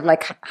are sort of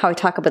like how I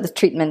talk about the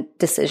treatment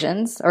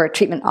decisions or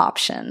treatment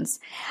options.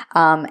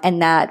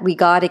 And that we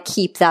got to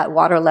keep that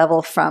water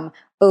level from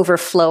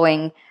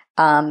overflowing,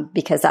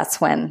 because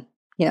that's when,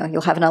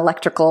 you'll have an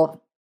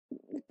electrical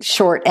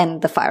short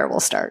and the fire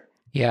will start.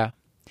 Yeah.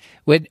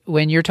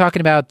 When you're talking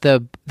about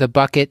the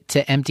bucket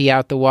to empty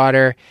out the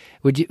water,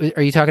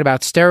 are you talking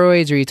about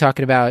steroids, or are you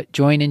talking about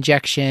joint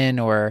injection,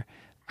 or?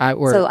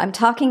 So I'm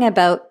talking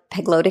about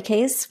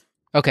pegloticase.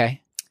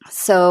 Okay.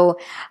 So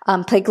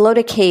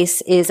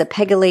pegloticase is a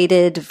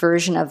pegylated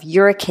version of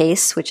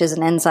uricase, which is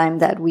an enzyme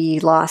that we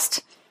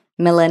lost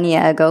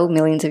millennia ago,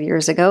 millions of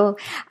years ago.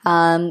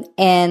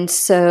 And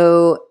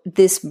so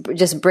this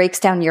just breaks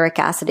down uric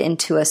acid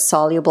into a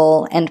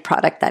soluble end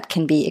product that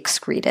can be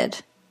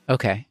excreted.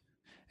 Okay.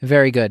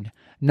 Very good.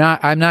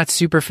 I'm not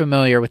super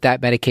familiar with that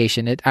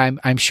medication.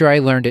 I'm sure I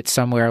learned it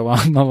somewhere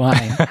along the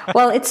line.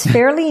 Well, it's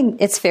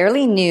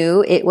fairly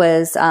new. It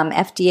was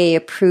FDA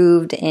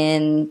approved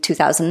in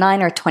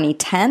 2009 or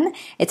 2010.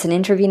 It's an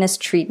intravenous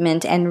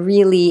treatment, and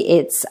really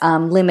it's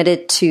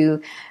limited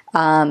to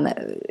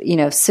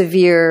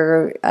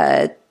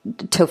severe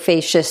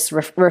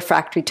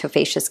refractory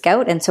tophaceous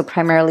gout, and so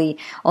primarily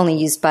only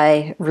used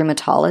by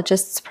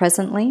rheumatologists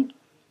presently.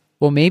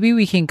 Well, maybe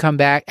we can come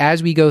back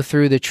as we go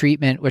through the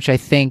treatment, which I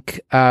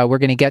think we're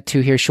going to get to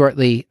here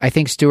shortly. I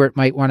think Stuart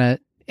might want to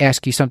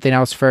ask you something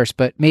else first,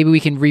 but maybe we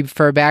can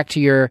refer back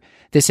to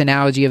this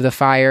analogy of the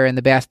fire and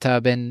the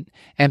bathtub and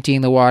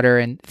emptying the water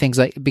and things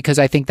because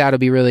I think that'll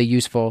be really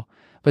useful.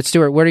 But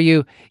Stuart, what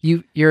are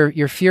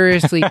you're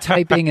furiously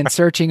typing and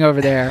searching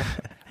over there.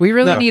 We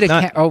really need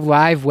a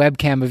live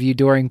webcam of you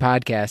during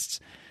podcasts.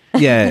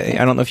 Yeah,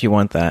 I don't know if you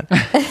want that.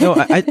 No,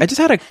 I just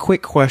had a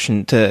quick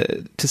question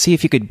to see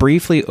if you could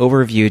briefly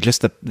overview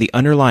just the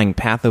underlying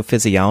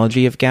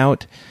pathophysiology of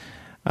gout,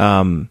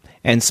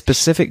 and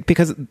specific,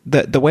 because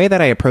the way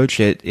that I approach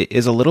it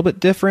is a little bit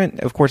different.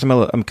 Of course,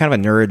 I'm kind of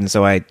a nerd, and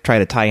so I try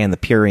to tie in the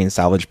purine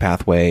salvage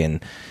pathway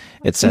and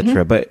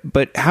etc.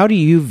 But how do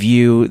you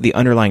view the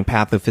underlying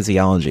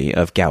pathophysiology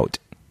of gout?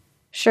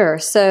 Sure.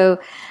 So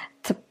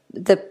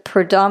the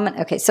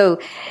predominant, okay, so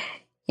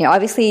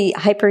obviously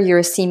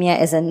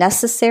hyperuricemia is a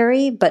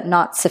necessary but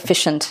not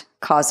sufficient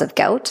cause of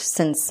gout,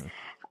 since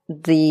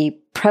the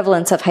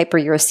prevalence of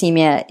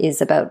hyperuricemia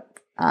is about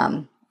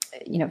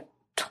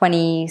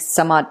 20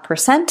 some odd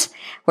 %,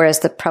 whereas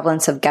the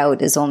prevalence of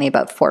gout is only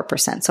about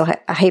 4%. So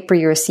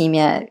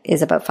hyperuricemia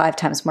is about 5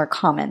 times more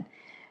common.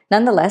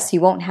 Nonetheless, you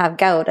won't have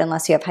gout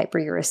unless you have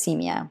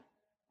hyperuricemia.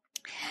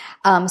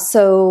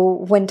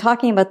 So when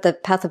talking about the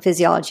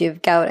pathophysiology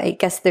of gout, I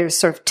guess there's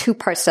sort of 2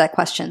 parts to that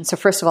question. So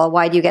first of all,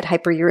 why do you get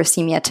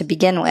hyperuricemia to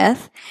begin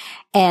with?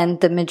 And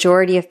the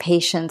majority of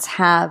patients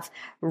have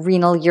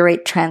renal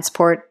urate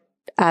transport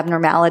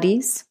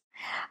abnormalities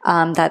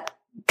that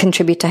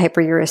contribute to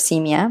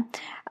hyperuricemia.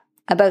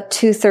 About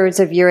 2/3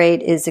 of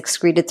urate is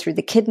excreted through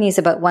the kidneys,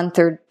 about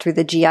 1/3 through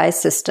the GI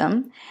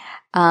system.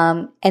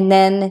 And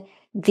then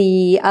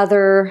the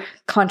other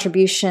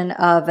contribution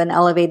of an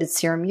elevated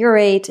serum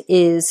urate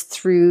is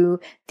through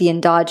the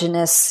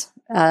endogenous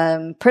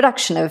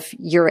production of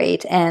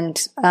urate. And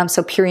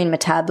so purine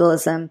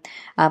metabolism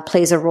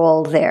plays a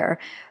role there.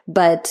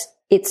 But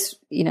it's,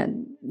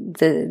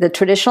 the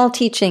traditional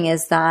teaching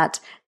is that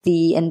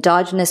the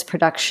endogenous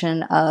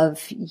production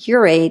of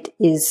urate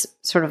is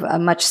sort of a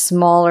much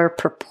smaller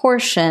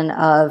proportion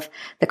of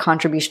the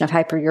contribution of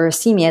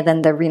hyperuricemia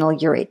than the renal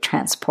urate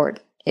transport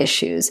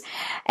issues.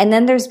 And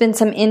then there's been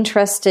some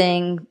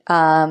interesting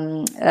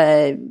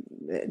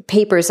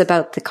papers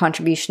about the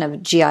contribution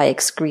of GI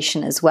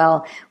excretion as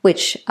well,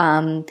 which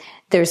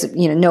there's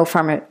no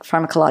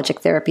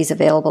pharmacologic therapies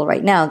available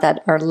right now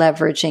that are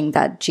leveraging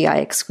that GI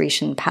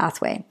excretion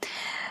pathway.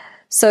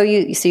 So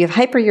you have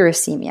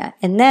hyperuricemia,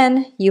 and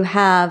then you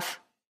have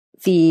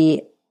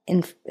the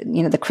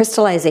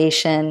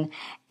crystallization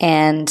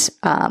and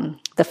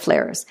the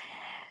flares.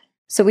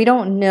 So we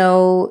don't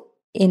know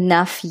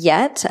enough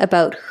yet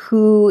about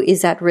who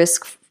is at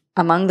risk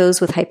among those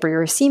with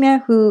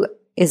hyperuricemia, who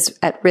is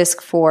at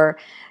risk for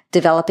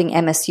developing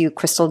MSU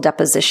crystal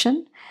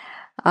deposition.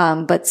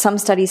 But some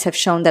studies have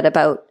shown that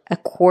about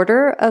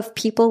 1/4 of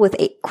people with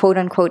quote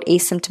unquote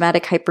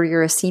asymptomatic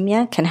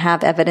hyperuricemia can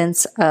have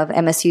evidence of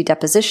MSU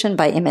deposition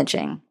by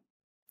imaging.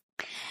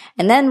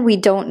 And then we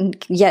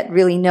don't yet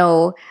really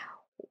know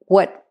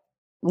what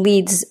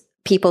leads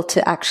people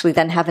to actually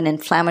then have an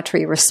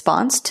inflammatory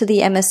response to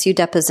the MSU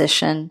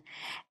deposition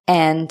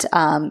and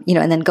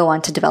then go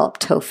on to develop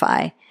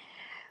tophi.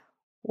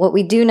 What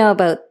we do know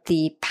about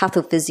the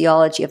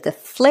pathophysiology of the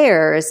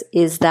flares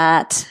is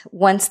that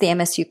once the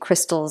MSU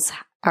crystals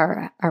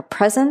are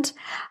present,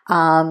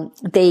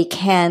 they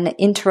can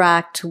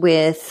interact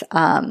with,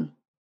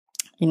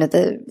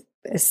 the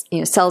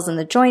cells in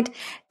the joint.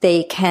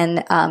 They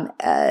can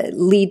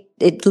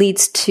it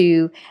leads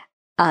to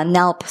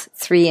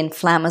NALP3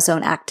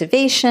 inflammasome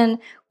activation,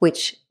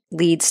 which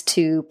leads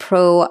to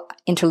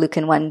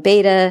pro-interleukin-1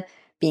 beta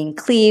being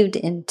cleaved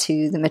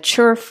into the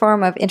mature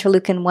form of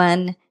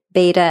interleukin-1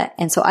 beta.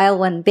 And so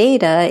IL-1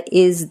 beta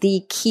is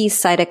the key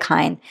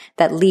cytokine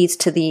that leads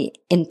to the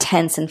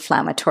intense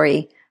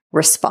inflammatory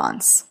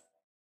response.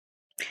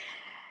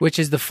 Which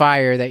is the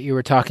fire that you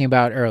were talking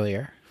about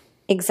earlier.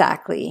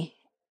 Exactly.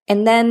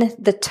 And then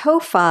the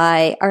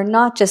tophi are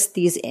not just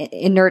these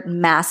inert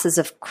masses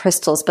of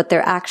crystals, but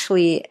they're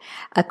actually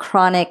a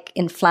chronic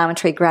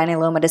inflammatory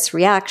granulomatous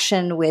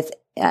reaction with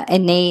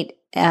innate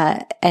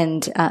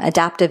and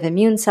adaptive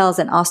immune cells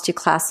and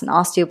osteoclasts and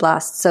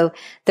osteoblasts. So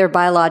they're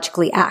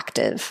biologically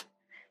active.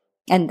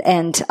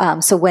 And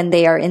so when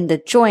they are in the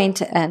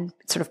joint and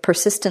sort of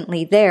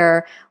persistently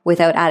there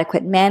without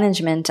adequate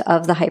management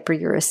of the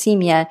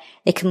hyperuricemia,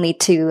 it can lead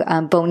to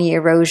bony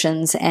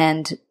erosions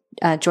and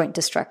joint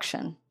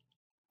destruction.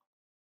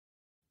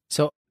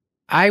 So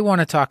I want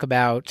to talk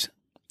about,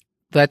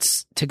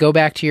 to go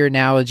back to your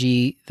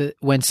analogy,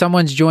 when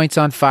someone's joint's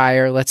on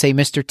fire, let's say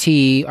Mr.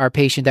 T, our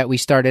patient that we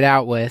started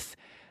out with,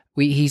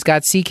 he's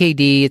got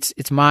CKD,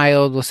 it's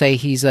mild, we'll say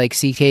he's like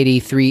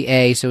CKD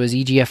 3A, so his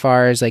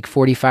EGFR is like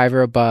 45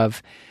 or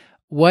above.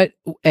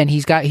 And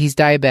he's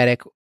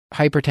diabetic,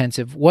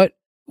 hypertensive.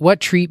 What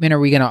treatment are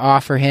we going to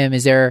offer him?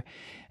 Is there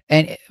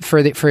and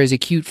for his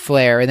acute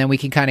flare, and then we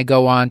can kind of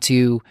go on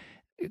to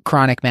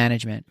chronic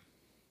management.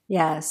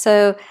 Yeah.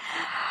 So,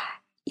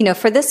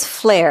 for this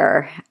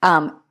flare,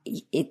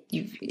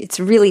 it's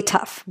really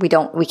tough. We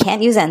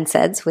can't use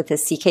NSAIDs with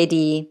his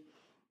CKD.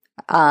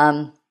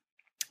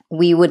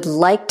 We would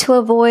like to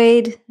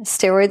avoid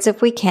steroids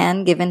if we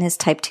can, given his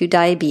type 2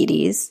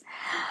 diabetes.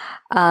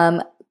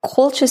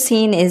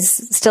 Colchicine is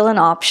still an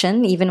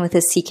option, even with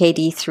his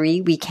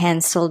CKD3. We can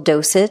still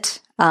dose it.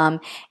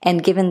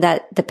 And given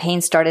that the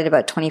pain started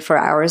about 24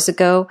 hours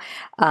ago,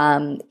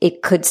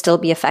 it could still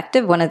be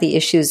effective. One of the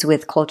issues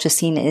with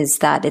colchicine is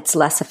that it's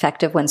less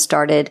effective when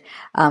started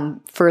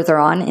further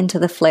on into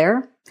the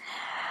flare.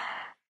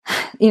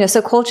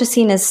 So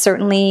colchicine is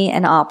certainly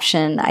an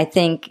option. I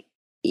think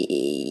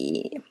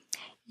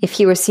if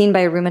he were seen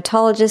by a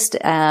rheumatologist,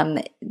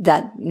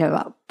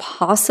 that,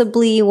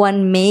 possibly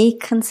one may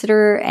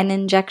consider an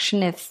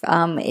injection if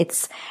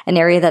it's an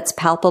area that's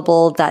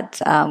palpable that,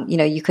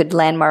 you could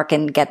landmark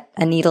and get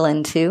a needle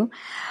into.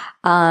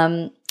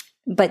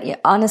 But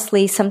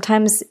honestly,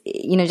 sometimes,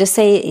 just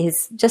say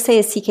his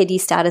CKD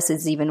status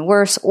is even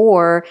worse,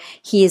 or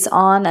he is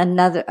on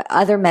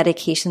other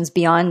medications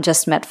beyond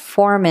just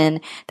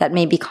metformin that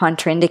may be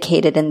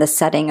contraindicated in the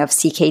setting of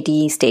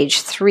CKD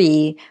stage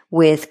 3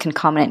 with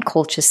concomitant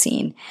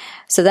colchicine.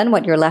 So then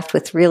what you're left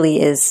with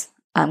really is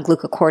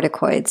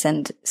glucocorticoids.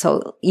 And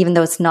so even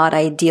though it's not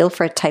ideal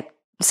for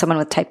someone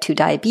with type 2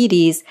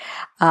 diabetes,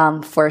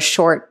 for a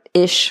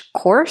short-ish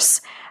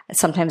course,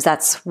 sometimes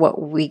that's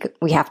what we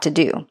have to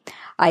do.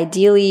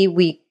 Ideally,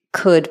 we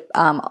could,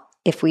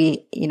 if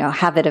we,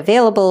 have it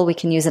available, we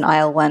can use an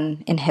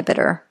IL-1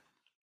 inhibitor.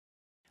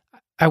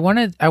 I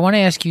want to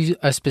ask you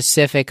a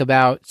specific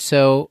about,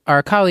 so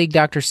our colleague,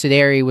 Dr.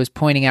 Sideri, was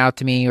pointing out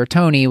to me, or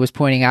Tony was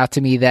pointing out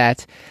to me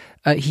that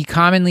he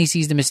commonly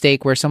sees the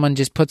mistake where someone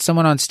just puts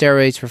someone on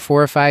steroids for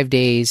 4 or 5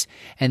 days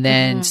and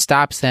then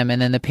stops them,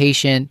 and then the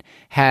patient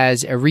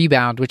has a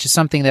rebound, which is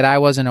something that I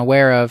wasn't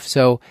aware of.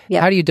 So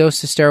How do you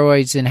dose the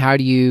steroids and how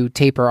do you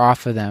taper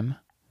off of them?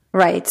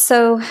 Right.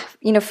 So,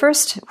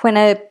 first, when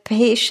a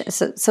patient,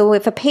 so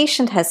if a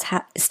patient has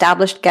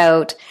established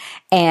gout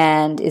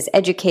and is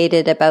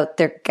educated about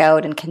their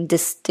gout and can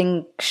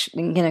distinguish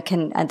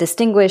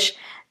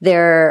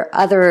their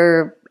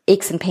other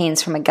aches and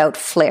pains from a gout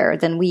flare,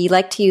 then we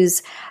like to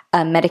use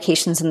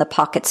medications in the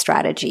pocket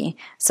strategy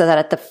so that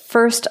at the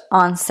first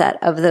onset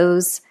of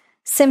those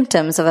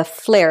symptoms of a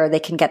flare, they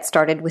can get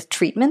started with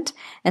treatment.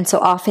 And so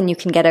often you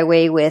can get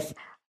away with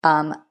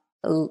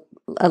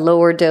a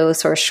lower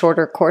dose or a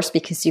shorter course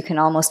because you can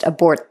almost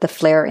abort the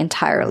flare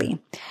entirely.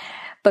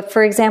 But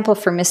for example,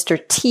 for Mr.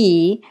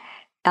 T,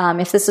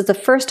 if this is the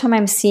first time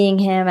I'm seeing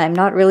him, I'm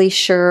not really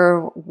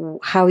sure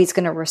how he's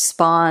going to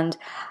respond.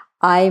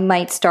 I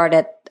might start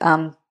at,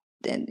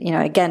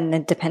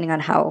 again, depending on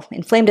how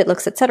inflamed it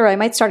looks, etc., I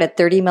might start at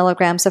 30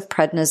 milligrams of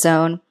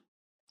prednisone,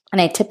 and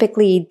I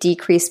typically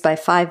decrease by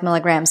 5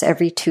 milligrams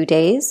every 2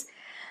 days.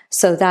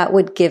 So that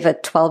would give a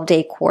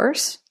 12-day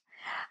course.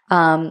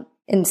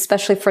 And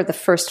especially for the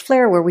first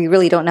flare where we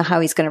really don't know how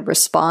he's going to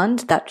respond,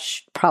 that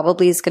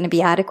probably is going to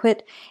be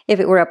adequate.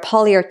 If it were a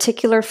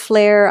polyarticular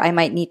flare, I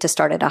might need to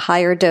start at a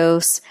higher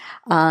dose.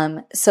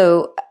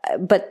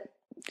 But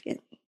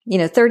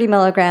 30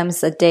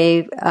 milligrams a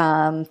day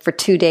for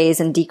 2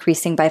 days and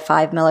decreasing by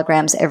 5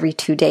 milligrams every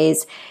 2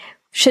 days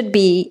should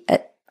be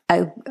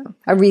a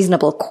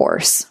reasonable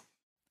course.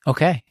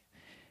 Okay.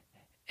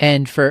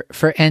 And for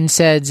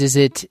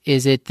NSAIDs,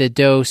 is it the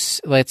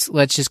dose?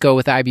 Let's just go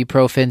with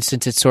ibuprofen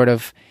since it's sort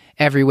of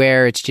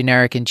everywhere. It's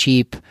generic and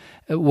cheap.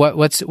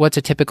 What's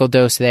a typical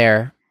dose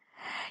there?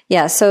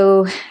 Yeah.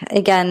 So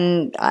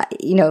again,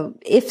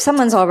 if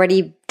someone's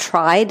already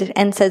tried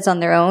NSAIDs on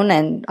their own,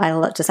 and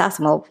I'll just ask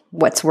them, well,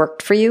 what's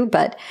worked for you?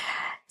 But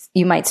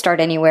you might start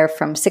anywhere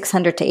from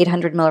 600 to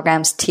 800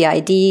 milligrams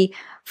TID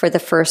for the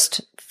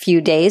first few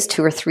days,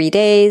 2 or 3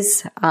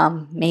 days,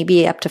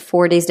 maybe up to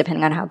 4 days,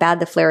 depending on how bad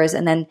the flare is,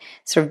 and then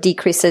sort of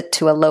decrease it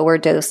to a lower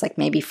dose, like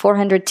maybe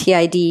 400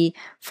 TID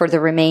for the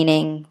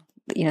remaining,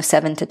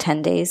 7 to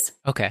 10 days.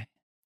 Okay,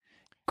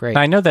 great.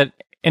 Now, I know that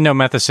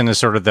indomethacin is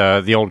sort of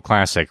the old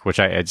classic, which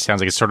it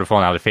sounds like it's sort of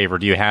fallen out of favor.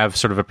 Do you have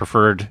sort of a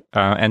preferred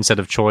NSAID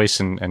of choice,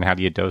 and how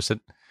do you dose it?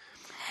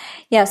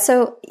 Yeah,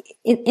 so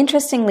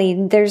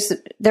interestingly,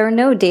 there are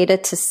no data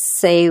to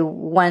say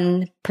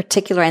one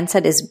particular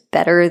NSAID is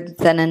better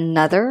than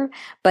another,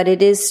 but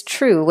it is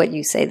true what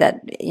you say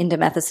that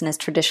indomethacin has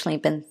traditionally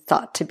been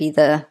thought to be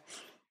the,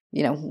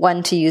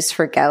 one to use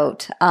for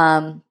gout.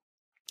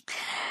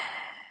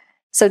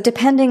 So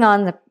depending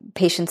on the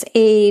patient's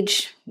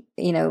age,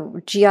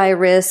 GI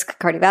risk,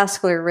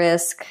 cardiovascular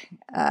risk,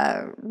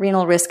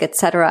 renal risk,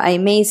 etc., I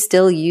may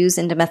still use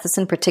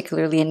indomethacin,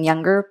 particularly in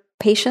younger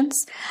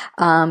patients.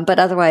 But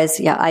otherwise,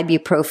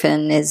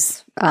 ibuprofen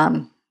is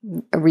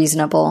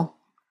reasonable.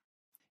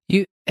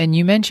 You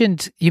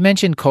mentioned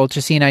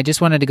colchicine. I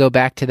just wanted to go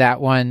back to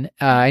that one.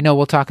 I know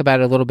we'll talk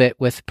about it a little bit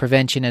with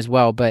prevention as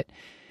well, but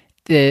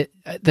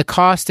the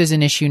cost is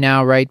an issue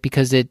now, right?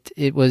 Because they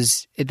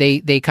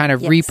kind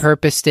of Yes.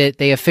 repurposed it.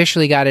 They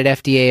officially got it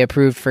FDA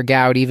approved for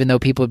gout, even though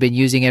people have been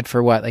using it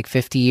for like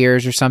 50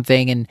 years or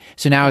something. And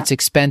so now it's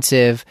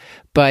expensive.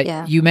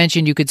 But you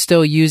mentioned you could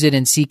still use it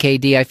in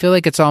CKD. I feel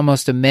like it's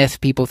almost a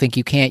myth. People think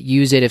you can't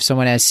use it if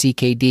someone has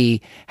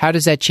CKD. How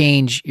does that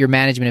change your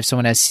management if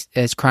someone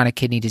has chronic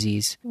kidney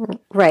disease?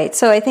 Right.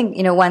 So I think,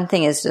 one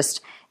thing is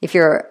just if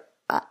you're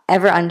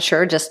ever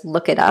unsure, just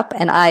look it up.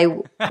 And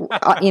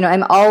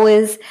I'm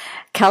always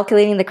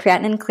calculating the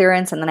creatinine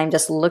clearance, and then I'm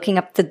just looking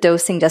up the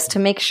dosing just to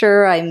make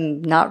sure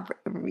I'm not,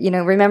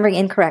 remembering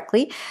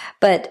incorrectly.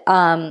 But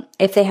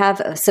if they have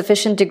a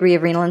sufficient degree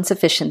of renal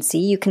insufficiency,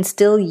 you can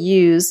still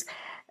use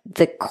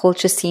the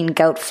colchicine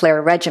gout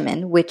flare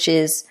regimen, which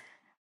is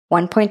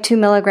 1.2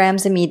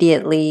 milligrams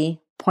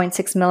immediately,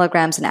 0.6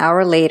 milligrams an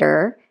hour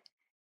later.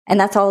 And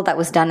that's all that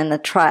was done in the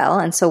trial.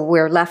 And so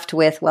we're left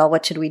with, well,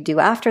 what should we do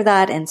after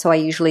that? And so I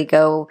usually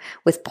go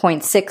with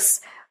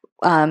 0.6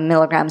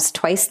 milligrams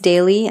twice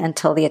daily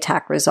until the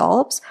attack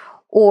resolves.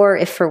 Or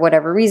if for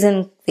whatever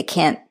reason they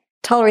can't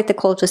tolerate the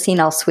colchicine,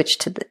 I'll switch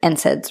to the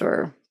NSAIDs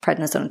or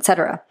prednisone,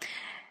 etc.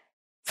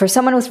 For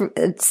someone with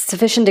a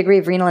sufficient degree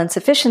of renal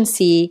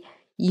insufficiency,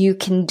 you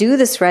can do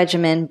this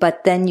regimen,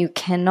 but then you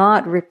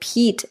cannot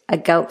repeat a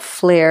gout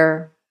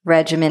flare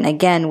regimen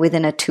again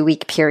within a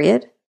 2-week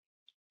period.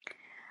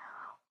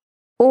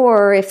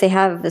 Or if they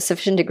have a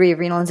sufficient degree of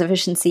renal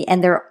insufficiency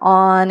and they're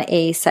on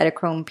a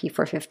cytochrome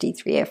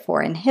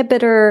P450/3A4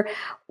 inhibitor,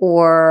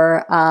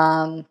 or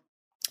a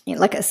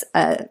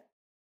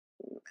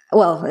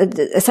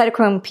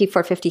cytochrome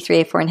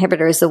P450/3A4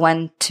 inhibitor is the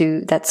one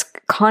that's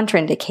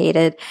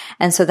contraindicated,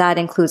 and so that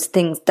includes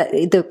things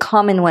that the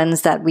common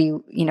ones that we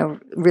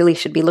really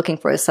should be looking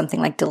for is something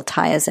like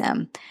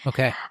diltiazem.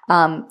 Okay.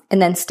 And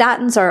then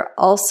statins are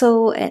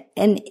also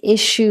an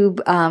issue,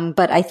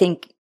 but I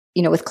think,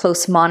 with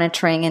close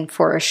monitoring and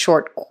for a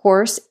short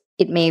course,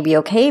 it may be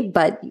okay.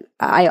 But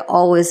I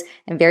always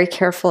am very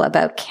careful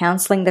about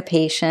counseling the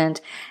patient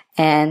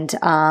and,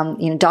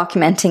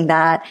 documenting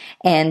that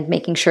and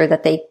making sure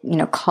that they,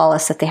 call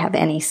us if they have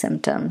any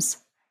symptoms.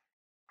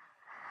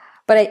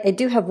 But I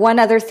do have one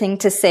other thing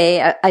to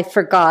say. I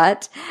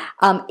forgot.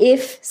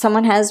 If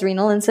someone has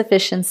renal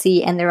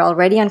insufficiency and they're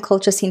already on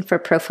colchicine for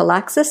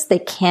prophylaxis, they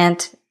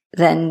can't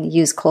then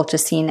use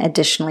colchicine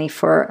additionally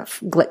for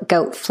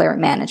gout flare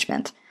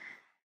management.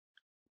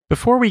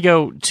 Before we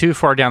go too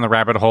far down the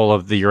rabbit hole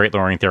of the urate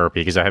lowering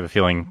therapy, because I have a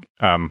feeling,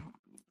 I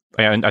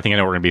think I know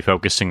what we're going to be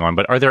focusing on,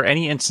 but are there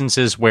any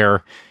instances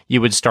where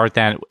you would start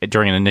that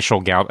during an initial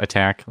gout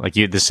attack? Like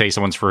you say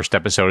someone's first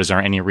episode, is there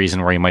any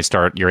reason where you might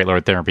start urate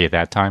lowering therapy at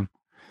that time?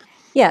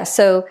 Yeah.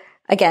 So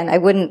again, I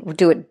wouldn't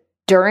do it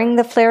during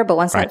the flare, but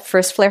once that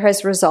first flare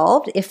has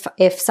resolved,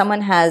 if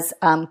someone has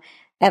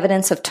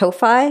evidence of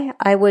tophi,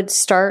 I would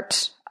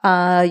start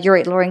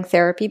urate lowering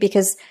therapy,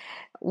 because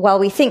while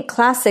we think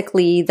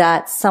classically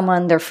that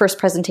their first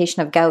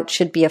presentation of gout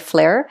should be a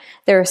flare,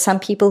 there are some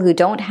people who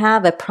don't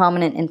have a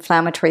prominent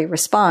inflammatory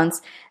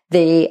response.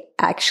 They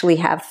actually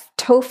have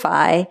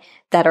tophi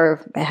that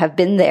have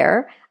been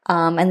there,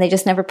 and they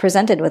just never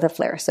presented with a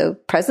flare. So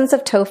presence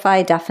of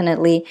tophi,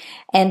 definitely.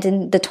 And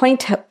in the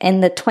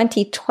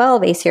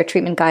 2012 ACR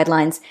treatment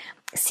guidelines,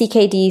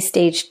 CKD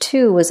stage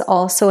 2 was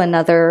also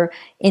another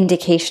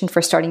indication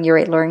for starting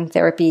urate lowering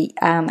therapy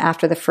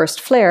after the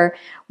first flare,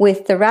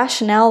 with the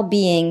rationale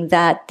being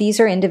that these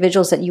are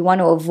individuals that you want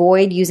to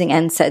avoid using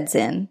NSAIDs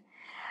in.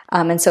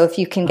 And so if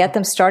you can get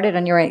them started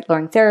on urate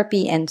lowering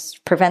therapy and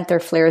prevent their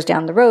flares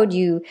down the road,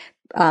 you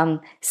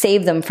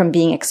save them from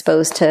being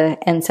exposed to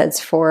NSAIDs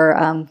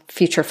for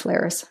future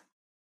flares.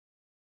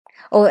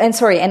 Oh,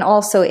 and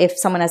also if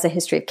someone has a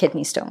history of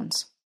kidney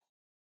stones.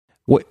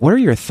 What are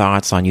your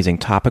thoughts on using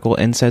topical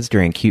NSAIDs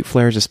during acute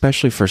flares,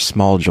 especially for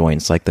small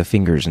joints like the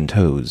fingers and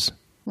toes?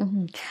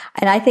 Mm-hmm.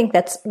 And I think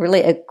that's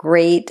really a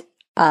great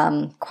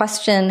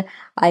question.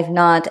 I've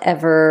not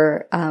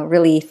ever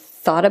really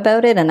thought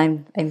about it,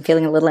 and I'm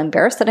feeling a little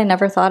embarrassed that I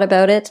never thought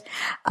about it.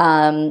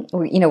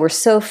 We're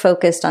so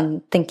focused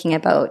on thinking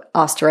about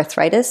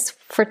osteoarthritis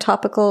for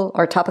topical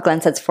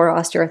NSAIDs for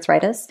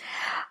osteoarthritis.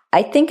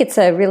 I think it's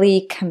a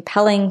really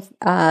compelling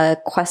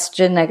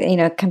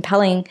question,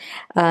 compelling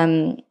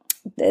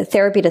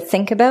therapy to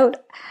think about.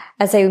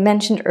 As I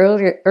mentioned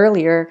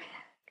earlier,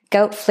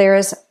 gout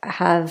flares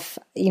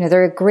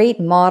they're a great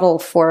model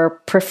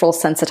for peripheral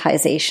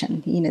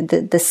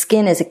sensitization. The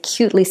skin is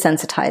acutely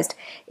sensitized.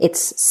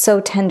 It's so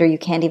tender you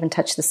can't even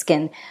touch the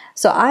skin.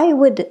 So I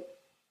would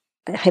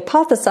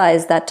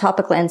hypothesize that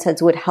topical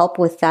NSAIDs would help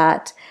with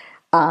that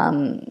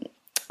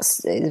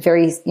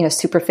very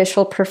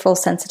superficial peripheral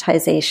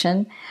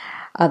sensitization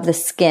of the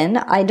skin.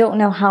 I don't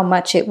know how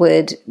much it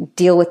would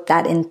deal with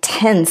that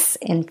intense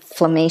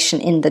inflammation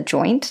in the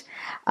joint,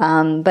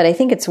 but I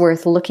think it's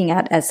worth looking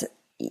at as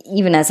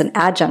an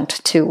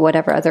adjunct to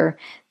whatever other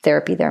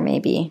therapy that may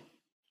be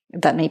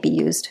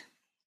used.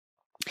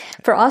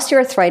 For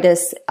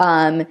osteoarthritis,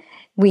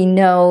 we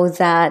know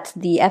that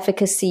the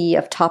efficacy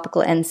of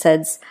topical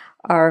NSAIDs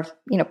are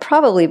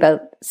probably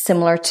about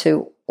similar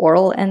to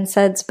oral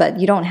NSAIDs, but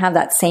you don't have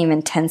that same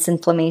intense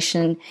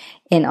inflammation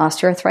in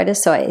osteoarthritis.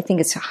 So I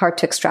think it's hard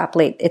to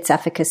extrapolate its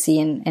efficacy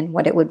and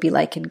what it would be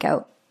like in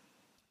gout.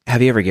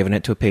 Have you ever given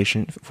it to a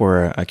patient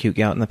for acute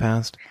gout in the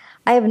past?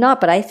 I have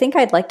not, but I think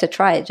I'd like to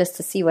try it just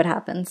to see what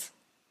happens.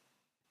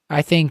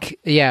 I think,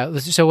 yeah.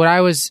 So when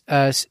I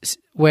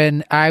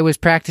was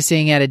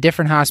practicing at a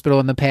different hospital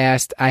in the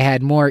past, I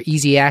had more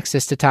easy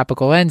access to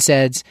topical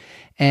NSAIDs.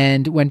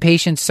 And when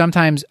patients,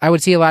 sometimes I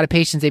would see a lot of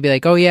patients, they'd be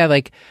like, oh yeah,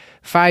 like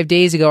 5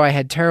 days ago I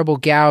had terrible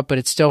gout, but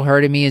it's still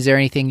hurting me. Is there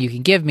anything you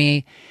can give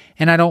me?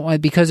 And I don't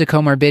want, because of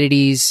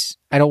comorbidities,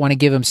 I don't want to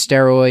give them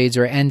steroids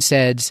or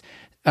NSAIDs,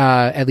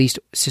 at least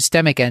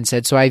systemic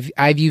NSAIDs. So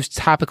I've used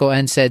topical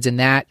NSAIDs in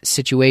that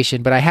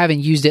situation, but I haven't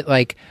used it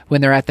like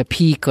when they're at the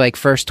peak, like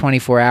first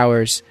 24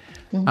 hours.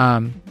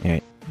 Yeah,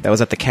 that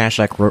was at the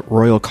Kashak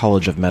Royal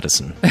College of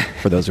Medicine,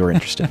 for those who are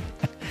interested.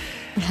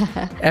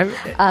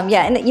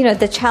 Yeah, and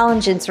the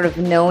challenge in sort of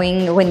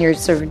knowing when you're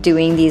sort of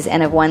doing these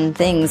N of 1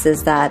 things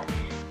is that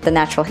the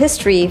natural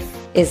history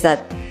is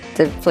that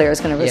the flare is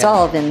going to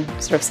resolve in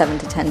sort of 7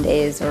 to 10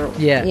 days, or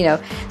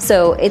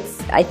So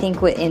I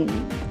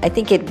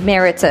think it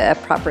merits a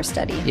proper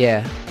study.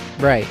 Yeah,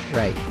 right.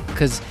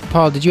 Because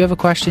Paul, did you have a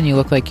question? You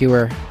look like you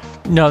were.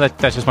 No,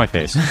 that's just my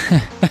face.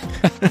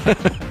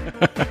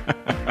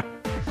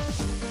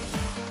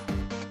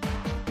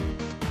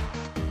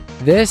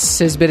 This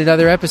has been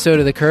another episode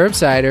of the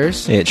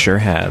Curbsiders, It sure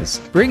has.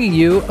 bringing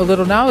you a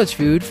little knowledge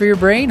food for your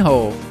brain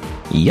hole.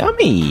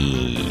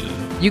 Yummy!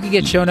 You can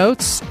get show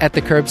notes at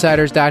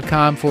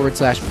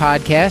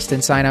thecurbsiders.com/podcast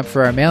and sign up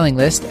for our mailing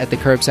list at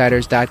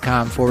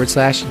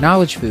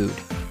thecurbsiders.com/knowledge food.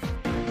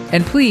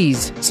 And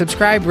please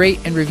subscribe, rate,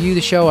 and review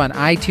the show on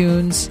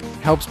iTunes.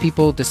 Helps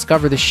people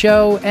discover the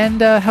show and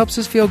helps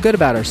us feel good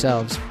about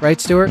ourselves. Right,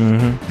 Stuart?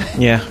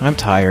 Mm-hmm. Yeah, I'm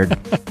tired.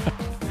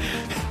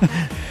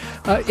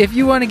 If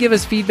you want to give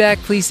us feedback,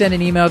 please send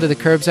an email to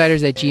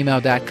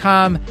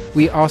thecurbsiders@gmail.com.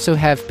 We also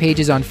have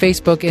pages on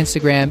Facebook,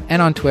 Instagram,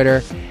 and on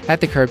Twitter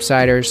at The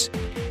Curbsiders.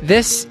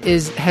 This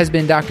has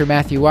been Dr.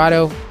 Matthew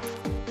Watto.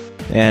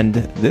 And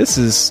this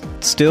is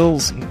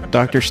still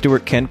Dr.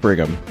 Stuart Kent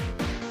Brigham.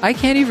 I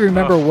can't even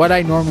remember what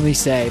I normally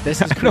say.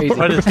 This is crazy.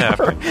 What is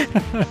happening?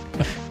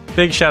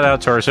 Big shout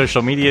out to our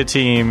social media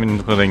team,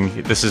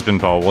 including this has been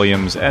Paul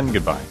Williams, and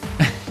goodbye.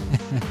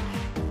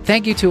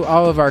 Thank you to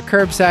all of our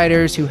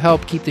Curbsiders who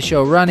help keep the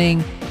show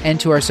running, and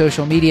to our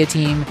social media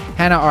team,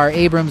 Hannah R.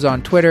 Abrams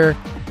on Twitter,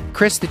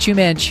 Chris the Chew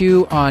Man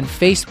Chew on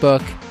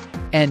Facebook,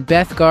 and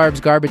Beth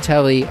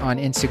Garbatelli on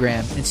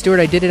Instagram. And Stuart,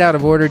 I did it out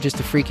of order just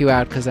to freak you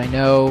out because I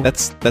know...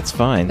 That's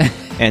fine.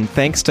 And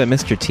thanks to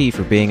Mr. T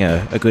for being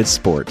a good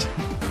sport.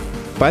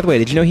 By the way,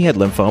 did you know he had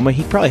lymphoma?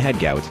 He probably had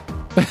gout.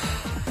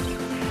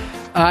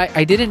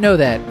 I didn't know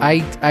that.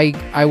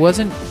 I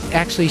wasn't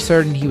actually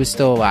certain he was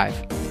still alive.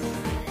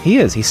 He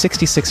is. He's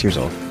 66 years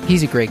old.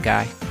 He's a great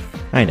guy.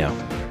 I know.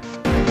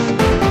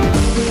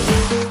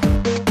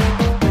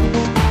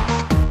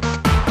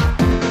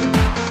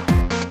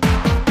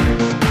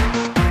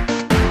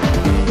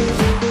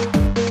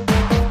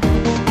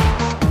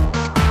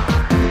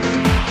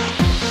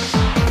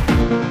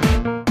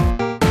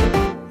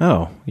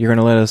 Oh, you're going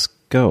to let us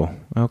go.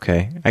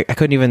 Okay. I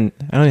don't even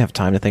have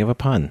time to think of a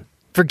pun.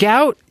 For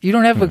gout? You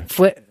don't have a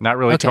flip? Not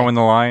really towing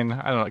the line.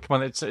 I don't know.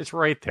 Come on, it's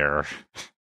right there.